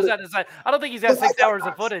without it. I don't think he's got 6 hours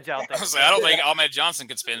of footage out there. I don't think Ahmed Johnson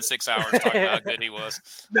could spend 6 hours talking about how good he was.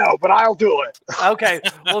 No, but I'll do it. Okay.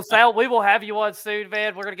 Well, Sal, we will have you on soon,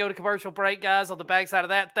 man. We're going to go to commercial break, guys, on the backside of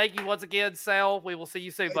that. Thank you once again, Sal. We will see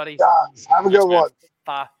you soon, buddy. Guys, have a good one.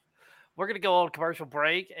 Bye. We're going to go on commercial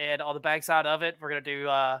break, and on the backside of it, we're going to do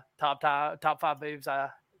top 5 moves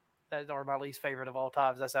that are my least favorite of all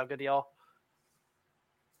time. Does that sound good to y'all?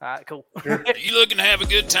 All right, cool. Are you looking to have a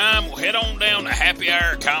good time? Well, head on down to Happy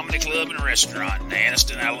Hour Comedy Club and Restaurant in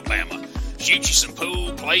Anniston, Alabama. Shoot you some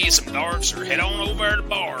pool, play you some darts, or head on over to the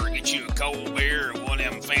bar and get you a cold beer or one of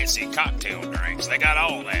them fancy cocktail drinks. They got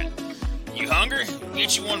all that. You hungry?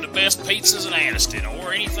 Get you one of the best pizzas in Anniston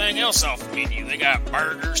or anything else off the menu. They got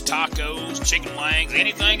burgers, tacos, chicken wings,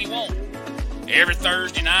 anything you want. Every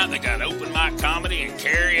Thursday night, they got open mic comedy and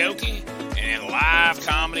karaoke, and live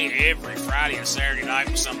comedy every Friday and Saturday night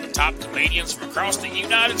with some of the top comedians from across the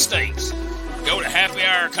United States. Go to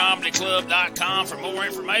happyhourcomedyclub.com for more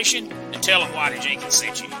information and tell them Whitey Jenkins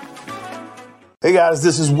sent you. Hey guys,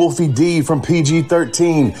 this is Wolfie D from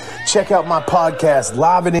PG-13. Check out my podcast,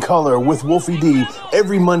 Live and in Color with Wolfie D,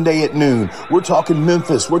 every Monday at noon. We're talking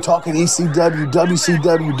Memphis, we're talking ECW,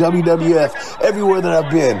 WCW, WWF, everywhere that I've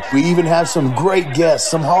been. We even have some great guests,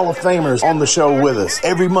 some Hall of Famers on the show with us.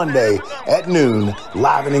 Every Monday at noon,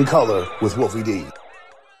 Live and in Color with Wolfie D.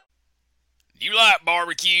 You like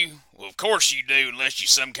barbecue? Well, of course you do, unless you're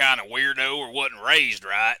some kind of weirdo or wasn't raised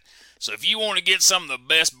right. So if you want to get some of the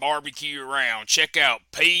best barbecue around, check out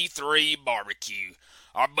P3 Barbecue.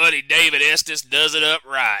 Our buddy David Estes does it up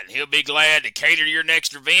right. He'll be glad to cater your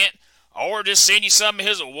next event or just send you some of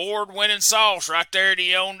his award-winning sauce right there to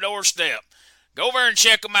your own doorstep. Go over and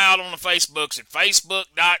check them out on the Facebooks at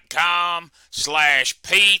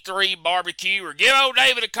facebook.com/P3 Barbecue or give old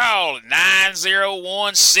David a call at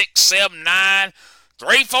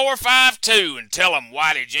 901-679-3452 and tell him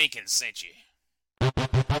Whitey Jenkins sent you.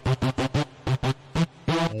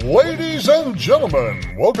 Ladies and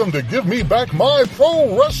gentlemen, welcome to Give Me Back My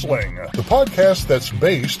Pro Wrestling, the podcast that's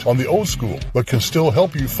based on the old school, but can still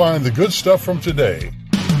help you find the good stuff from today.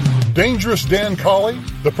 Dangerous Dan Colley,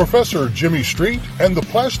 the Professor Jimmy Street, and the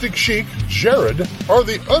Plastic Sheik Jared are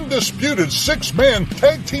the undisputed 6-man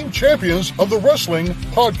tag team champions of the wrestling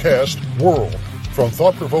podcast world. From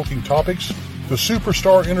thought-provoking topics to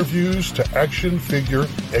superstar interviews to action figure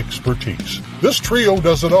expertise. This trio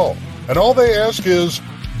does it all, and all they ask is,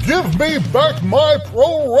 give me back my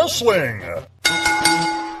pro wrestling!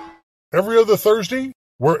 Every other Thursday,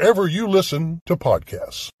 wherever you listen to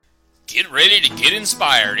podcasts. Get ready to get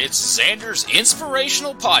inspired. It's Xander's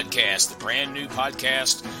Inspirational Podcast, the brand new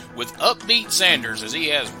podcast with Upbeat Xanders, as he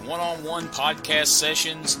has one-on-one podcast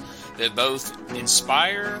sessions that both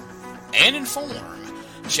inspire and inform.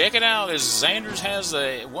 Check it out as Xanders has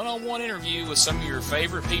a one-on-one interview with some of your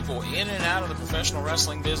favorite people in and out of the professional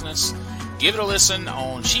wrestling business. Give it a listen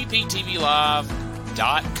on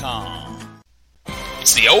GPTVLive.com.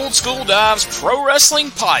 It's the Old School Dives Pro Wrestling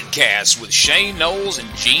Podcast with Shane Knowles and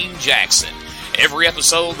Gene Jackson. Every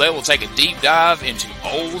episode, they will take a deep dive into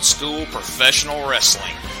old school professional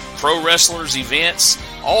wrestling. Pro wrestlers, events,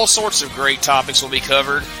 all sorts of great topics will be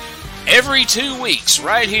covered every 2 weeks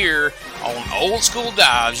right here on Old School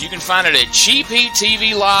Dives. You can find it at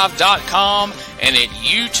cheapheattvlive.com and at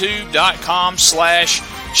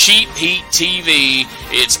youtube.com/cheapheattv.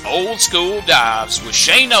 It's Old School Dives with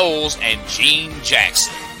Shay Knowles and Gene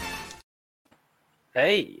Jackson.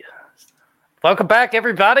 Hey, welcome back,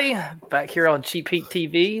 everybody. Back here on Cheap Heat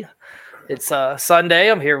TV. It's Sunday.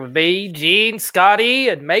 I'm here with me, Gene, Scotty,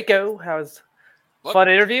 and Mako. How's fun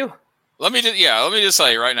interview? Let me just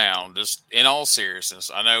say right now, just in all seriousness,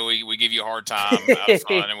 I know we give you a hard time out of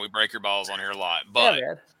fun and we break your balls on here a lot, but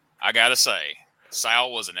yeah, I gotta say,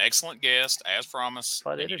 Sal was an excellent guest, as promised.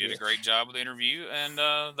 Fun You interview. did a great job with the interview, and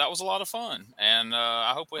that was a lot of fun. And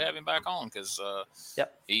I hope we have him back on because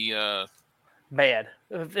he man,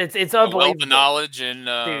 it's a wealth unbelievable. of knowledge and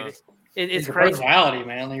Dude, it's a crazy. personality,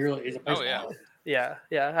 man. He really is a oh personality. yeah.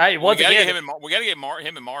 Yeah. Hey, We once gotta again, get him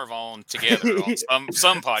and Marv on together on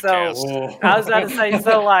some podcast. Oh. I was about to say,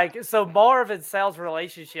 so Marv and Sal's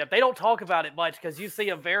relationship, they don't talk about it much because you see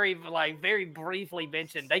them very briefly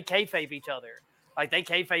mentioned. They kayfabe each other. Like, they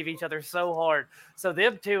kayfabe each other so hard. So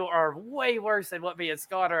them two are way worse than what me and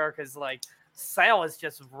Scott are because, like, Sal is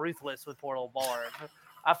just ruthless with poor old Marv.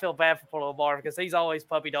 I feel bad for poor old Marv because he's always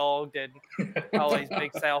puppy dogged and always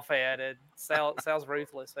big Sal fan. And Sal's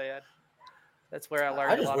ruthless, man. That's where I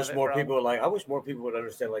learned. I just a lot wish of it more from. people I wish more people would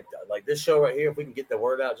understand like this show right here. If we can get the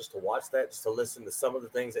word out, just to watch that, just to listen to some of the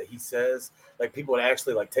things that he says, like people would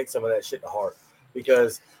actually like take some of that shit to heart.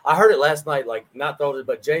 Because I heard it last night, like not throwing it,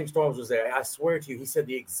 but James Storms was there. I swear to you, he said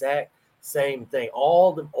the exact same thing.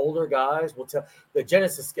 All the older guys will tell the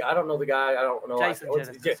Genesis. I don't know the guy. I don't know. Jason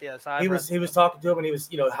Genesis, yes. He was talking to him and he was,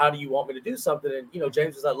 how do you want me to do something? And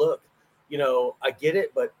James was like, look, I get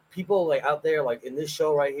it, but people like out there, like in this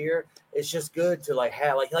show right here, it's just good to like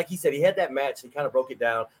have like he said, he had that match. He kind of broke it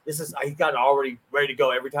down. He got already ready to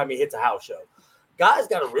go every time he hits a house show. Guys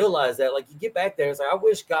got to realize that, like, you get back there, it's like, I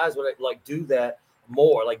wish guys would like do that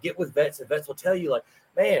more. Like, get with vets, and vets will tell you, like,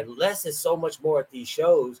 man, less is so much more at these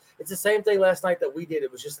shows. It's the same thing last night that we did.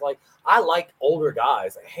 It was just like, I like older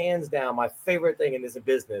guys. Like, hands down, my favorite thing in this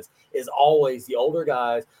business is always the older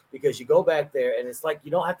guys, because you go back there and it's like,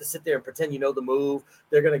 you don't have to sit there and pretend you know the move.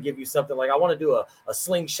 They're going to give you something like, I want to do a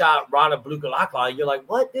slingshot Rana Blukalaka. You're like,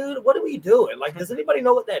 what, dude? What are we doing? Like, does anybody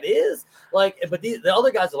know what that is? Like, but the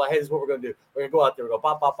other guys are like, hey, this is what we're going to do. We're going to go out there, we go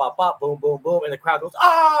pop, pop, pop, pop, boom, boom, boom. And the crowd goes,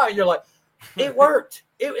 ah, and you're like, it worked.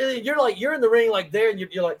 You're in the ring like there, and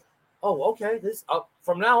you're like, oh, okay. This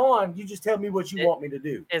from now on, you just tell me what you want me to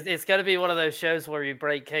do. It's going to be one of those shows where you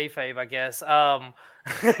break kayfabe, I guess.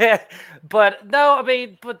 But no, I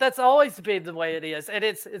mean, but that's always been the way it is, and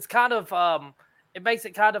it's kind of it makes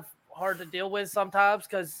it kind of hard to deal with sometimes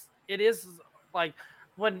because it is like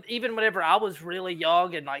whenever I was really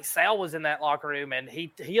young and like Sal was in that locker room and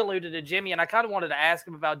he alluded to Jimmy, and I kind of wanted to ask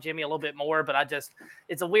him about Jimmy a little bit more, but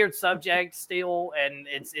it's a weird subject still, and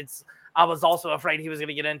I was also afraid he was going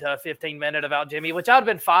to get into a 15-minute about Jimmy, which I'd have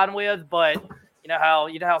been fine with, but you know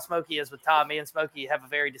how Smokey is with Tom. Me and Smokey have a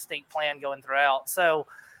very distinct plan going throughout. So,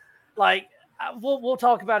 like, we'll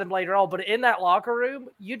talk about him later on. But in that locker room,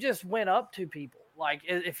 you just went up to people. Like,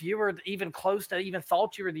 if you were even close to even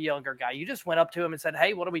thought you were the younger guy, you just went up to him and said,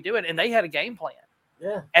 "Hey, what are we doing?" And they had a game plan.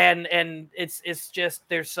 Yeah. And it's just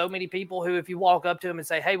there's so many people who, if you walk up to them and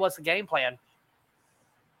say, "Hey, what's the game plan?"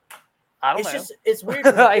 I don't know. It's weird.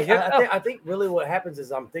 I think really what happens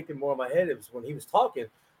is I'm thinking more in my head. It was when he was talking.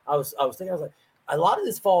 I was like, a lot of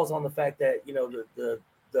this falls on the fact that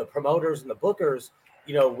the promoters and the bookers,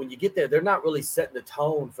 when you get there, they're not really setting the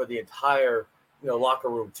tone for the entire locker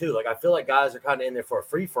room too. Like, I feel like guys are kind of in there for a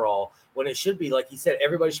free for all when it should be, like he said,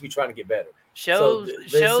 everybody should be trying to get better. Shows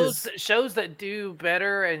that do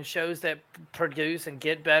better and shows that produce and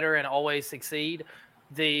get better and always succeed.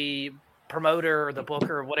 The promoter or the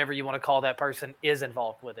booker or whatever you want to call that person is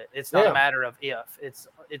involved with it. It's not a matter of if.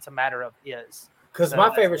 It's a matter of is. Because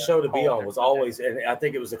my favorite show to be on was always, and I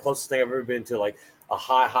think it was the closest thing I've ever been to, like a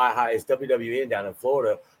high is WWN down in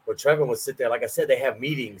Florida, where Trevor would sit there. Like I said, they have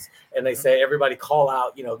meetings and they say, everybody call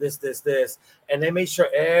out, this, and they made sure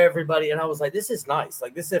everybody. And I was like, this is nice.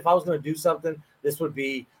 Like, this, if I was going to do something, this would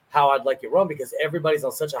be how I'd like it run, because everybody's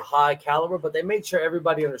on such a high caliber. But they made sure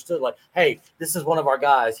everybody understood, like, hey, this is one of our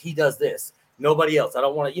guys. He does this. Nobody else. I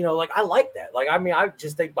don't want to, like, I like that. Like, I mean, I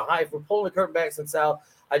just think behind, if we're pulling the curtain back since Sal,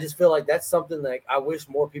 I just feel like that's something that I wish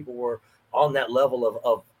more people were on that level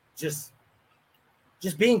of just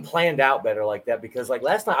being planned out better like that. Because like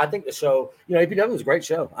last night, I think the show, APW was a great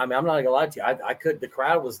show. I mean, I'm not gonna lie to you. The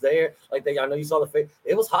crowd was there. Like I know you saw the face.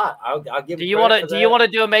 It was hot. I'll give. Do you want to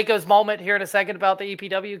do a Mako's moment here in a second about the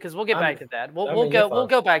EPW? Because we'll get back to that. We'll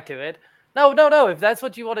go back to it. No. If that's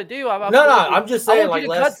what you want to do, I'm just saying, I want you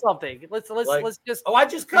to cut something. Let's just. Oh, I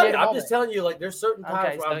just cut it. I'm just telling you, like, there's certain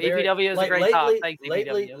times where I'm very, EPW is like, a great talk. Thanks,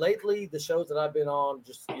 lately, the shows that I've been on,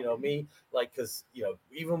 just me, like, because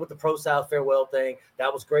even with the Pro South farewell thing,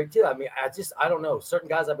 that was great too. I mean, I don't know, certain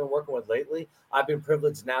guys I've been working with lately, I've been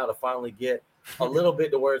privileged now to finally get a little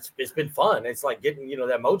bit to where it's been fun. It's like getting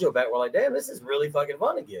that mojo back. We're like, damn, this is really fucking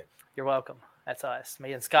fun again. You're welcome. That's us.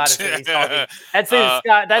 Me and Scott is who he's talking. That's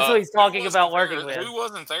who he's talking about working with. Who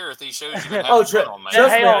wasn't there at these shows? You Trust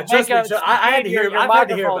me. I had to hear. Your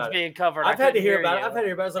microphone's being covered. I've had to hear about it. I've had to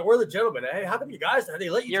hear about it. It's like, we're the gentlemen. Hey, how come you guys?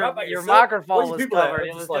 They let you drop out your microphone was covered.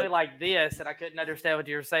 It was doing like this, and I couldn't understand what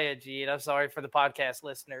you were saying, Gene. I'm sorry for the podcast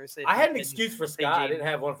listeners. I had an excuse for Scott. I didn't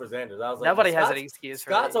have one for Xanders. I was like, nobody has an excuse.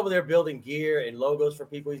 Scott's over there building gear and logos for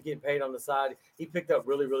people. He's getting paid on the side. He picked up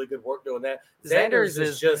really, really good work doing that. Xanders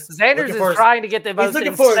is trying to get the most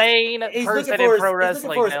insane person in pro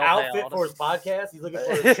wrestling. He's looking for his outfit for his podcast. He's looking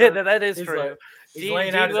for his that is true. Like, he's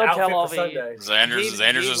laying out his outfit for Sunday.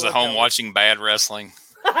 Xanders is at home watching bad wrestling.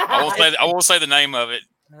 I won't say the name of it.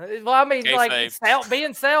 Well, I mean, like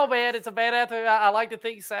being Sal, man, it's a bad athlete. I like to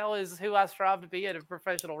think Sal is who I strive to be in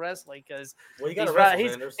professional wrestling because you got to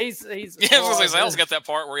wrestle. He's Sal's got that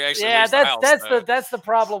part where he actually leaves the house. That's the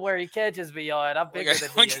problem where he catches me on. I'm bigger than he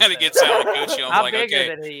is. We got to get Sal to coach you. I'm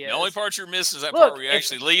bigger than he is. The only part you're missing is that part where you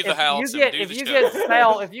actually leave the house and do the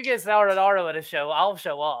show. If you get Sal Renaro at a show, I'll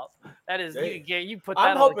show up. That is, you put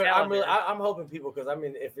that on the calendar. I'm hoping people, because I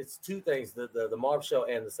mean, if it's two things, the Marv show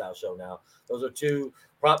and the Sal show now, those are two.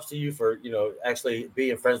 Props to you for actually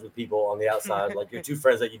being friends with people on the outside, like your two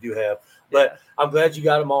friends that you do have. But I'm glad you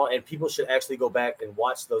got them all, and people should actually go back and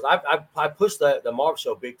watch those. I pushed the Marv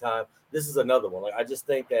show big time. This is another one. Like, I just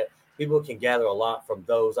think that people can gather a lot from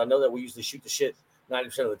those. I know that we usually shoot the shit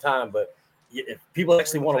 90% of the time, but if people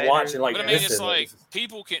actually want to watch and like listen, it's like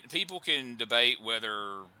people can debate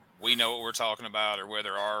whether we know what we're talking about or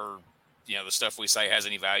whether our the stuff we say has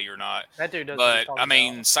any value or not. That dude doesn't. But I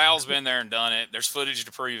mean, Sal's been there and done it. There's footage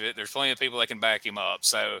to prove it. There's plenty of people that can back him up.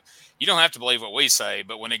 So you don't have to believe what we say.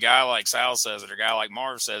 But when a guy like Sal says it or a guy like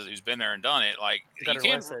Marv says it, who's been there and done it, like you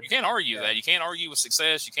can't argue that. You can't argue with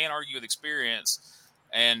success. You can't argue with experience.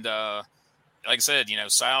 And like I said,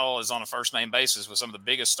 Sal is on a first name basis with some of the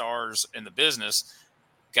biggest stars in the business,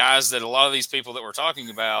 guys that a lot of these people that we're talking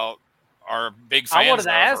about are big fans. I wanted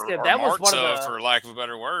to ask him. That was one of the, for lack of a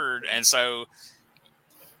better word. And so,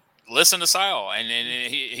 listen to Sal, and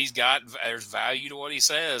he's got there's value to what he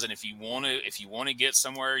says. And if you want to get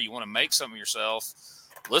somewhere, you want to make something yourself,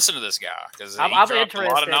 listen to this guy because he dropped a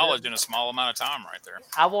lot of knowledge in a small amount of time right there.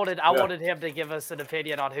 I wanted him to give us an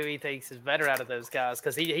opinion on who he thinks is better out of those guys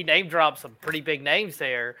because he name dropped some pretty big names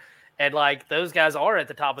there. And, like, those guys are at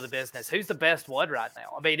the top of the business. Who's the best one right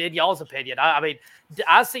now? I mean, in y'all's opinion,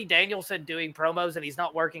 I see Danielson doing promos, and he's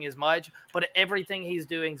not working as much, but everything he's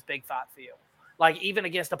doing is big fight feel. Like, even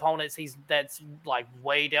against opponents, that's, like,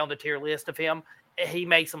 way down the tier list of him. He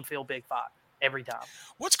makes them feel big fight every time.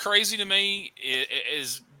 What's crazy to me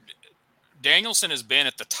is Danielson has been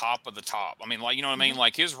at the top of the top. I mean, like, you know what I mean?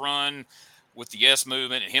 Like, his run with the Yes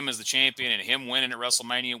Movement and him as the champion and him winning at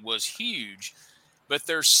WrestleMania was huge. But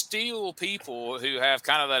there's still people who have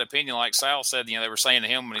kind of that opinion, like Sal said. They were saying to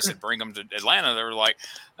him when he said bring him to Atlanta, they were like,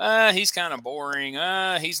 he's kind of boring.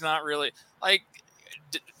 He's not really like.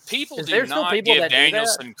 People do not give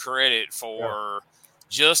Danielson credit for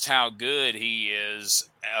just how good he is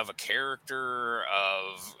of a character,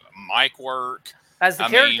 of mic work. As the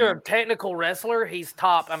character of technical wrestler, he's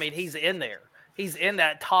top. I mean, he's in there. He's in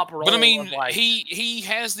that top role. But I mean, he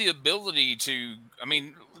has the ability to. I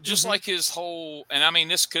mean. Just like his whole, and I mean,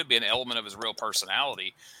 this could be an element of his real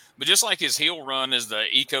personality, but just like his heel run as the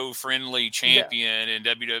eco-friendly champion in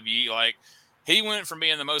WWE, like he went from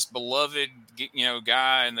being the most beloved,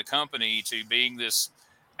 guy in the company to being this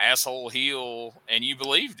asshole heel, and you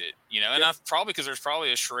believed it, and probably because there's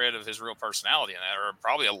probably a shred of his real personality in that, or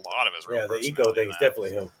probably a lot of his real personality. Yeah, the eco thing is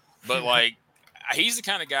definitely him. But like, he's the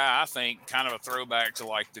kind of guy I think kind of a throwback to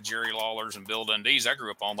like the Jerry Lawlers and Bill Dundees I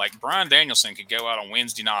grew up on. Like Bryan Danielson could go out on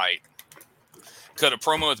Wednesday night, cut a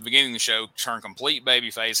promo at the beginning of the show, turn complete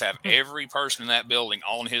babyface, have every person in that building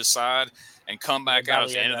on his side, and come back out at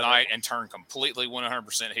the end of the night and turn completely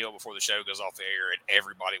 100% heel before the show goes off the air, and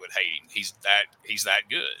everybody would hate him. He's that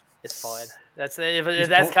good. It's fun. That's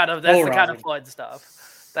the kind of fun stuff.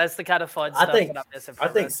 That's the kind of fun stuff that I'm missing. I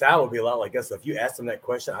think Sal would be a lot like us. If you asked him that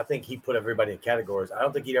question, I think he'd put everybody in categories. I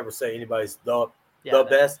don't think he'd ever say anybody's the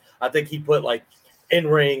best. I think he'd put like in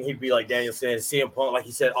ring, he'd be like Danielson, CM Punk, like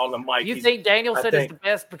he said on the mic. You think Danielson is the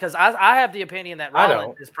best? Because I have the opinion that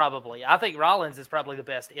Rollins is probably. I think Rollins is probably the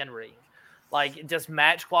best in ring. like just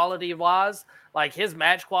match quality wise, like his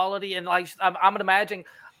match quality, and like I'm gonna imagine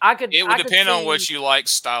It would depend on what you like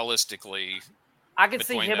stylistically. I could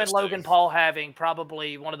see him and Logan Paul having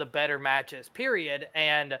probably one of the better matches, period.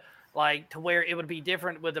 And like to where it would be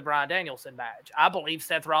different with the Bryan Danielson match. I believe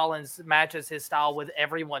Seth Rollins matches his style with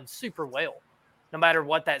everyone super well, no matter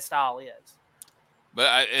what that style is. But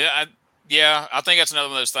I think that's another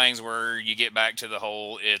one of those things where you get back to the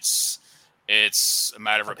whole it's a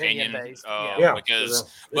matter of opinion. Because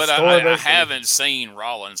I haven't seen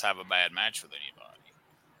Rollins have a bad match with anybody.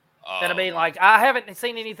 And I mean, like, I haven't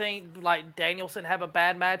seen anything like Danielson have a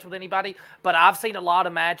bad match with anybody, but I've seen a lot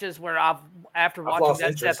of matches where after watching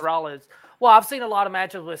that Seth Rollins, I've seen a lot of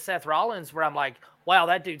matches with Seth Rollins where I'm like, wow,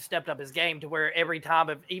 that dude stepped up his game to where every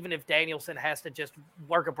time, even if Danielson has to just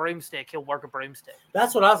work a broomstick, he'll work a broomstick.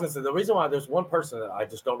 That's what I was going to say. The reason why there's one person that I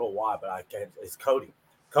just don't know why, but I can't, is Cody.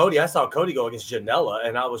 I saw Cody go against Janela,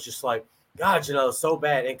 and I was just like, God, Janela's so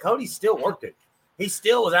bad. And Cody still worked it. He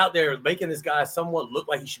still was out there making this guy somewhat look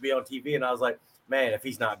like he should be on TV. And I was like, man, if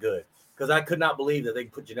he's not good. Because I could not believe that they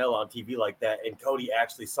could put Janela on TV like that. And Cody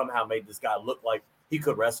actually somehow made this guy look like he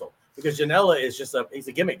could wrestle. Because Janela is he's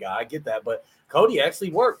a gimmick guy. I get that. But Cody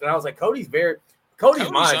actually worked. And I was like, Cody's mine.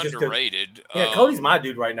 Underrated. Cody's my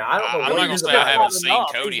dude right now. I don't know. I'm not going to say I haven't seen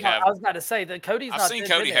Cody have. I was about to say that Cody's. I've seen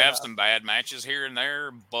Cody have some bad matches here and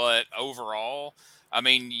there, but overall, I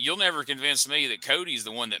mean, you'll never convince me that Cody's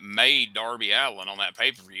the one that made Darby Allin on that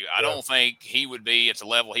pay-per-view. I don't think he would be at the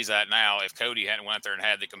level he's at now if Cody hadn't went out there and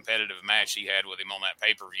had the competitive match he had with him on that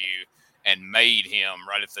pay-per-view and made him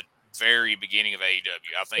right at the very beginning of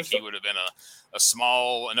AEW. I think he would have been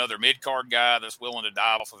another mid-card guy that's willing to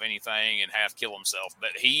dive off of anything and half kill himself.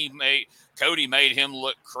 But Cody made him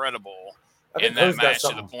look credible in that match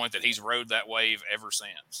to the point that he's rode that wave ever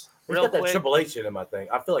since. He's got that Triple H in him, I think.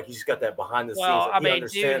 I feel like he's got that behind the scenes. Well, I mean,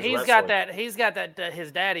 dude, he's got that his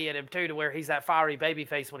daddy in him too, to where he's that fiery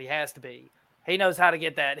babyface when he has to be. He knows how to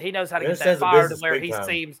get that. He knows how to get that fire to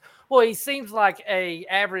where he seems like a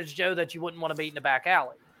average Joe that you wouldn't want to meet in the back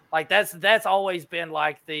alley. Like that's always been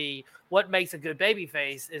like what makes a good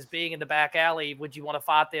babyface is being in the back alley. Would you want to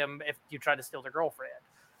fight them if you try to steal their girlfriend?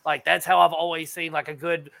 Like that's how I've always seen like a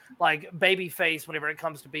good like baby face whenever it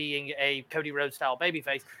comes to being a Cody Rhodes style baby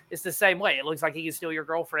face. It's the same way. It looks like he can steal your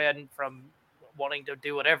girlfriend from wanting to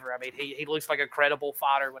do whatever. I mean, he looks like a credible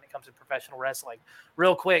fighter when it comes to professional wrestling.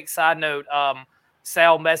 Real quick side note,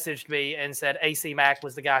 Sal messaged me and said AC Mack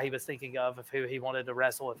was the guy he was thinking of who he wanted to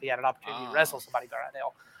wrestle if he had an opportunity to wrestle somebody right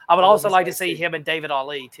now. I would also like to see him and David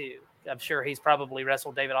Ali too. I'm sure he's probably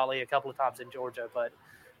wrestled David Ali a couple of times in Georgia, but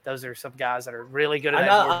those are some guys that are really good at that.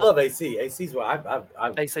 I love AC. AC's what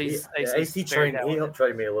AC trained. He helped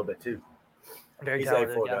train me a little bit too. Very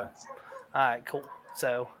talented guy. All right, cool.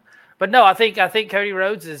 So, but no, I think Cody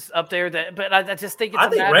Rhodes is up there. But I just think it's. I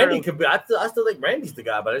think Randy could be. I still think Randy's the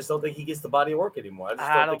guy, but I just don't think he gets the body of work anymore.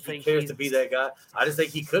 I don't think he cares to be that guy. I just think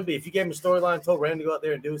he could be. If you gave him a storyline and told Randy to go out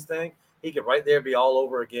there and do his thing, he could right there be all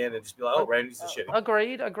over again and just be like, "Oh, Randy's the shit."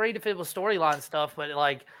 Agreed if it was storyline stuff, but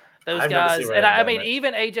like. Those guys, and I mean,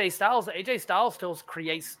 even AJ Styles still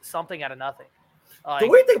creates something out of nothing. The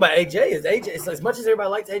weird thing about AJ is as much as everybody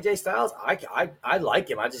likes AJ Styles, I like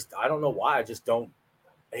him. I don't know why. I just don't.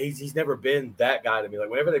 He's never been that guy to me.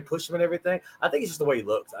 Like whenever they push him and everything, I think it's just the way he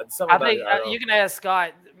looks. I think you can ask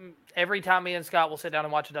Scott. Every time me and Scott will sit down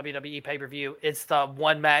and watch a WWE pay-per-view, it's the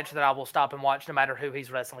one match that I will stop and watch no matter who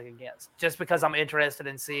he's wrestling against, just because I'm interested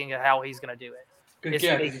in seeing how he's going to do it. Because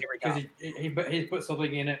he put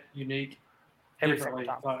something in it unique every single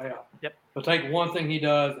time. Yep. But take one thing he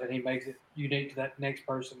does and he makes it unique to that next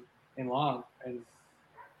person in line, and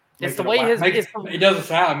it's the way he does a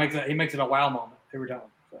style. He makes it a wow moment every time.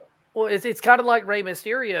 So. Well, it's kind of like Rey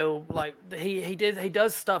Mysterio. Like he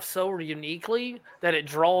does stuff so uniquely that it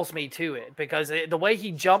draws me to it because the way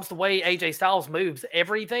he jumps, the way AJ Styles moves,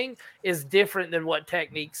 everything is different than what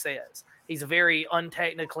technique says. He's a very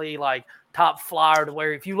untechnically like top flyer to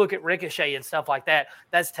where if you look at Ricochet and stuff like that,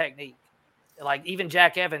 that's technique. Like even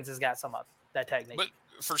Jack Evans has got some of that technique. But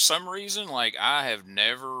for some reason, like I have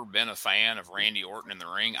never been a fan of Randy Orton in the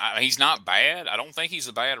ring. He's not bad. I don't think he's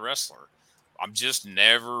a bad wrestler. I'm just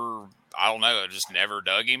never. I don't know. I just never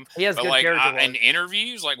dug him. He has but good like character work. In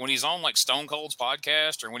interviews, like when he's on like Stone Cold's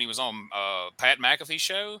podcast or when he was on Pat McAfee's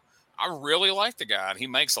show, I really like the guy. He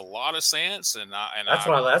makes a lot of sense, and that's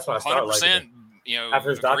why I started liking him.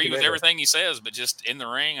 Agree with everything he says, but just in the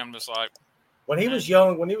ring, I'm just like. When he was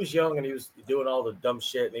young and he was doing all the dumb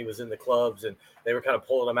shit and he was in the clubs and they were kind of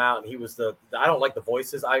pulling him out and he was I don't like the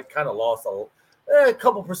voices. I kind of lost A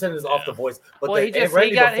couple percentages off the voice, but Well, he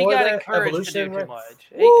Randy got before that, encouraged to do Evolution, too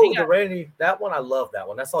much. the Randy, that one I love that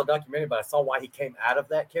one. I saw a documentary, but I saw why he came out of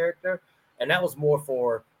that character, and that was more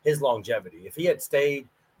for his longevity. If he had stayed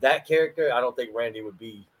that character, I don't think Randy would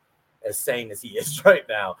be as sane as he is right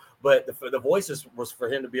now. But the voices was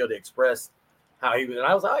for him to be able to express how he was, and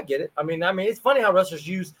I get it. I mean, it's funny how wrestlers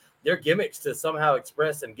use their gimmicks to somehow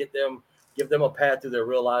express and give them a path through their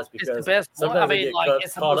real lives, because it's the best sometimes they get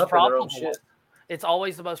it's the caught most up in their own profitable shit. one. It's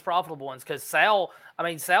always the most profitable ones because Sal's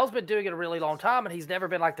been doing it a really long time, and he's never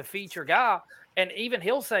been like the feature guy. And even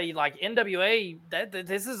he'll say like NWA that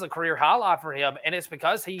this is a career highlight for him, and it's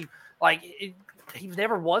because he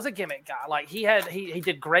never was a gimmick guy. Like he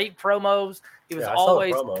did great promos. He was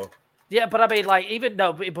always promo. Yeah, but I mean,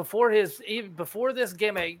 like before this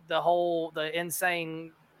gimmick, the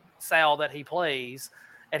insane Sal that he plays.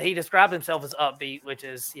 And he described himself as upbeat, which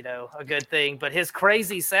is, a good thing. But his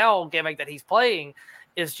crazy Sal gimmick that he's playing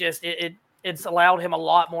is just it's allowed him a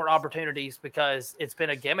lot more opportunities because it's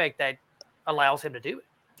been a gimmick that allows him to do it.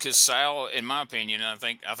 Because Sal, in my opinion, I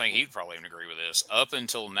think he'd probably even agree with this. Up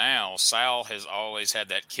until now, Sal has always had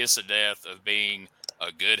that kiss of death of being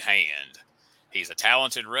a good hand. He's a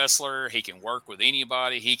talented wrestler. He can work with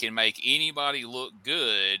anybody. He can make anybody look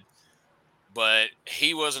good. But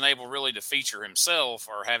he wasn't able really to feature himself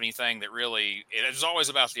or have anything that really – it was always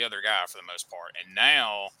about the other guy for the most part. And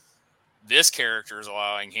now this character is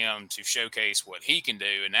allowing him to showcase what he can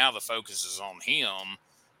do, and now the focus is on him.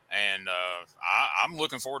 And I'm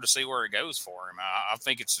looking forward to see where it goes for him. I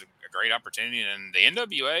think it's a great opportunity, and the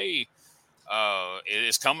NWA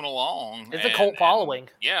is coming along. It's a cult following.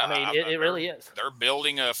 Yeah. I mean, it really is. They're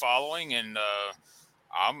building a following, and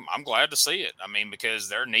I'm glad to see it. I mean, because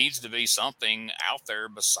there needs to be something out there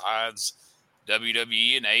besides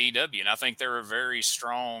WWE and AEW, and I think they're a very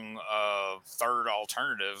strong third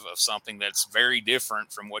alternative of something that's very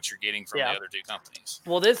different from what you're getting from the other two companies.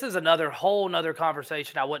 Well, this is whole nother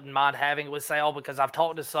conversation I wouldn't mind having with Sal, because I've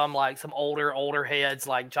talked to some older heads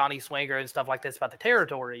like Johnny Swinger and stuff like this about the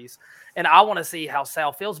territories, and I want to see how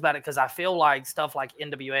Sal feels about it, because I feel like stuff like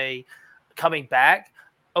NWA coming back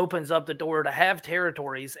opens up the door to have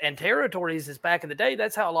territories, and territories is back in the day.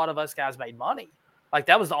 That's how a lot of us guys made money. Like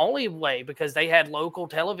that was the only way, because they had local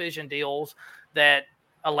television deals that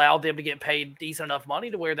allowed them to get paid decent enough money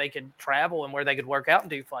to where they could travel and where they could work out and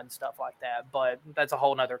do fun stuff like that. But that's a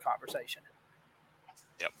whole nother conversation.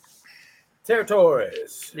 Yep.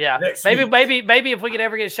 Territories. Yeah. Maybe if we could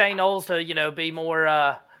ever get Shane Knowles to, be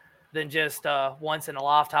more than just once in a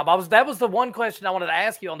lifetime. That was the one question I wanted to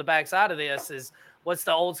ask you on the backside of this is, what's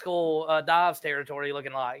the old school Dives territory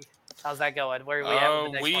looking like? How's that going? Where are we at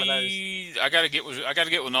with the next one of those? I gotta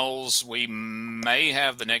get with Knowles. We may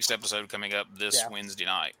have the next episode coming up this Wednesday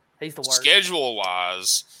night. He's the worst. Schedule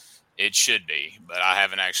wise, it should be, but I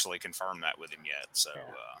haven't actually confirmed that with him yet. So,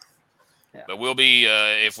 but we'll be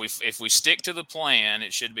if we stick to the plan,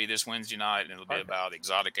 it should be this Wednesday night, and it'll be about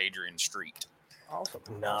Exotic Adrian Street. Awesome.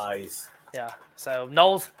 Nice. Yeah. So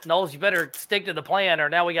Knowles, you better stick to the plan, or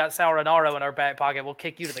now we got Sal Rinauro in our back pocket. We'll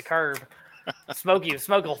kick you to the curb. Smoke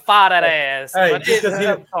will fight that ass.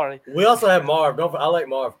 Hey, sorry. We also have Marv. I like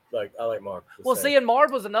Marv. I like Marv. Well, and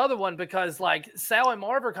Marv was another one, because Sal and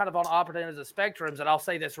Marv are kind of on opposite ends of spectrums. And I'll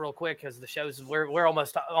say this real quick, because the show's we're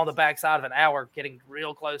almost on the backside of an hour, getting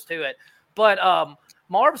real close to it. But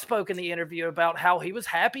Marv spoke in the interview about how he was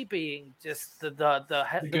happy being just the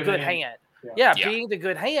good hand. Yeah, being the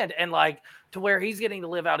good hand, and to where he's getting to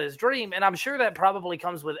live out his dream. And I'm sure that probably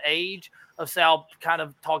comes with age of Sal kind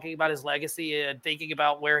of talking about his legacy and thinking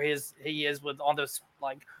about where he is on this,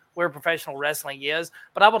 where professional wrestling is.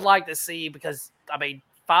 But I would like to see, because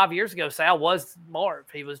 5 years ago, Sal was Marv.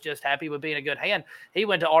 He was just happy with being a good hand. He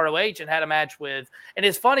went to ROH and had a match with, and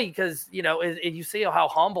it's funny because, you see how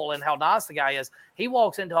humble and how nice the guy is. He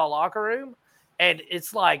walks into a locker room and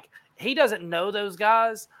it's like, he doesn't know those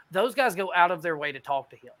guys. Those guys go out of their way to talk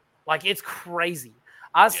to him. It's crazy.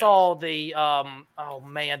 I saw the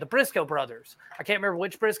Briscoe brothers. I can't remember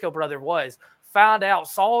which Briscoe brother was.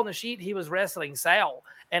 Saw on the sheet he was wrestling Sal,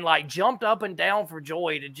 and jumped up and down for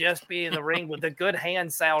joy to just be in the ring with the good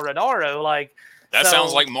hand Sal Rinauro. That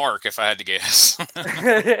sounds like Mark, if I had to guess.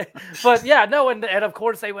 But and of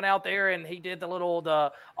course they went out there and he did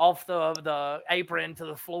the off the apron to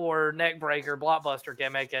the floor neck breaker blockbuster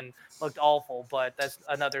gimmick and looked awful. But that's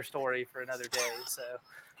another story for another day. So,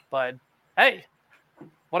 but hey,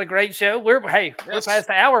 what a great show! We're past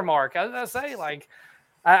the hour mark. I was gonna say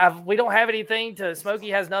we don't have anything to. Smokey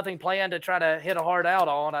has nothing planned to try to hit a hard out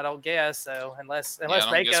on. I don't guess so. Unless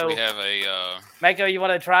Mako, we have a Mako, you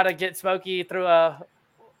want to try to get Smokey through a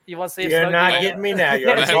You want to see? If You're Smokey not wins? getting me now.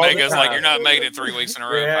 You're Mega's like, you're not making it 3 weeks in a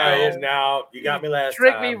row. Yeah, pal. now you got me last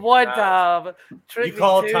Trick time. me one Nah. time. Trick You me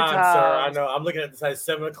called 2 time, times. sir. I know. I'm looking at the time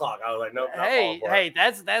 7 o'clock. I was like, nope. not Hey, falling for it.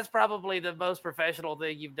 hey, that's probably the most professional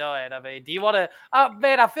thing you've done. I mean, do you want to?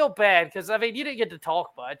 Man, I feel bad because I mean, you didn't get to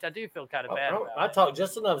talk much. I do feel kind of bad. I about talk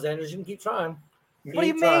just enough, Xanders. You can keep trying. What do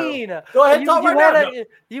you mean? Go ahead, You, talk you right had now.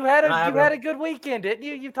 you had I you haven't. had a good weekend, didn't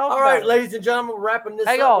you? You talked. All about right, it. ladies and gentlemen, we're wrapping this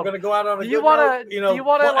Hang up. on. We're going to go out on a Do good you want note. to? Do you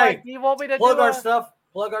want to like? Do you want me to plug do our stuff?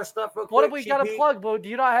 Plug our stuff real quick. What have we got to CP? plug, boo? Do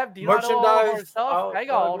you not have? Do you not know all of our Merchandise. stuff? Oh,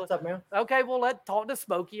 Hang on. What's up, man? Okay, well, let's talk to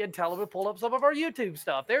Smokey and tell him to pull up some of our YouTube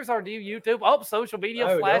stuff. There's our new YouTube. Oh, social media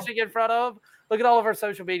There we go. flashing in front of. Look at all of our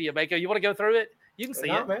social media, Mako. You want to go through it? You can see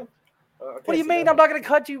No, it. man. What do you mean? I'm not going to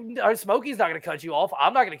cut you. Or Smokey's not going to cut you off.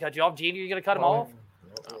 I'm not going to cut you off. Gene, you're going to cut him off?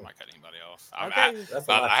 I'm not cutting anybody off. Okay.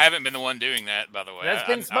 I haven't been the one doing that, by the way. That's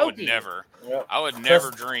been I would Smokey. never. Yep. I would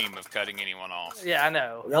never dream of cutting anyone off. Yeah, I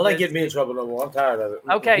know. Y'all ain't getting me in trouble no more. I'm tired of it.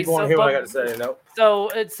 Okay, People want so to hear what I but- got to say. No.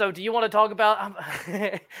 So do you want to talk about?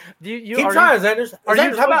 Do you Keep are trying, you, Xanders. are you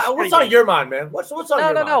Xanders, how about, what's streaming? on your mind, man? What's on No, your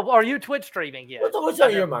no, mind? no. Are you Twitch streaming yet? What's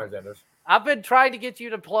on your mind, Xanders? I've been trying to get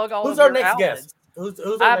you to plug all Who's of our your next outlets. guest? Who's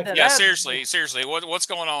our I've next done Yeah, guest? that. seriously. What's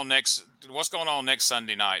going on next? What's going on next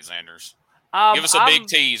Sunday night, Xanders? Give us a I'm- big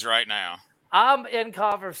tease right now. I'm in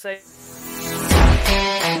conversation.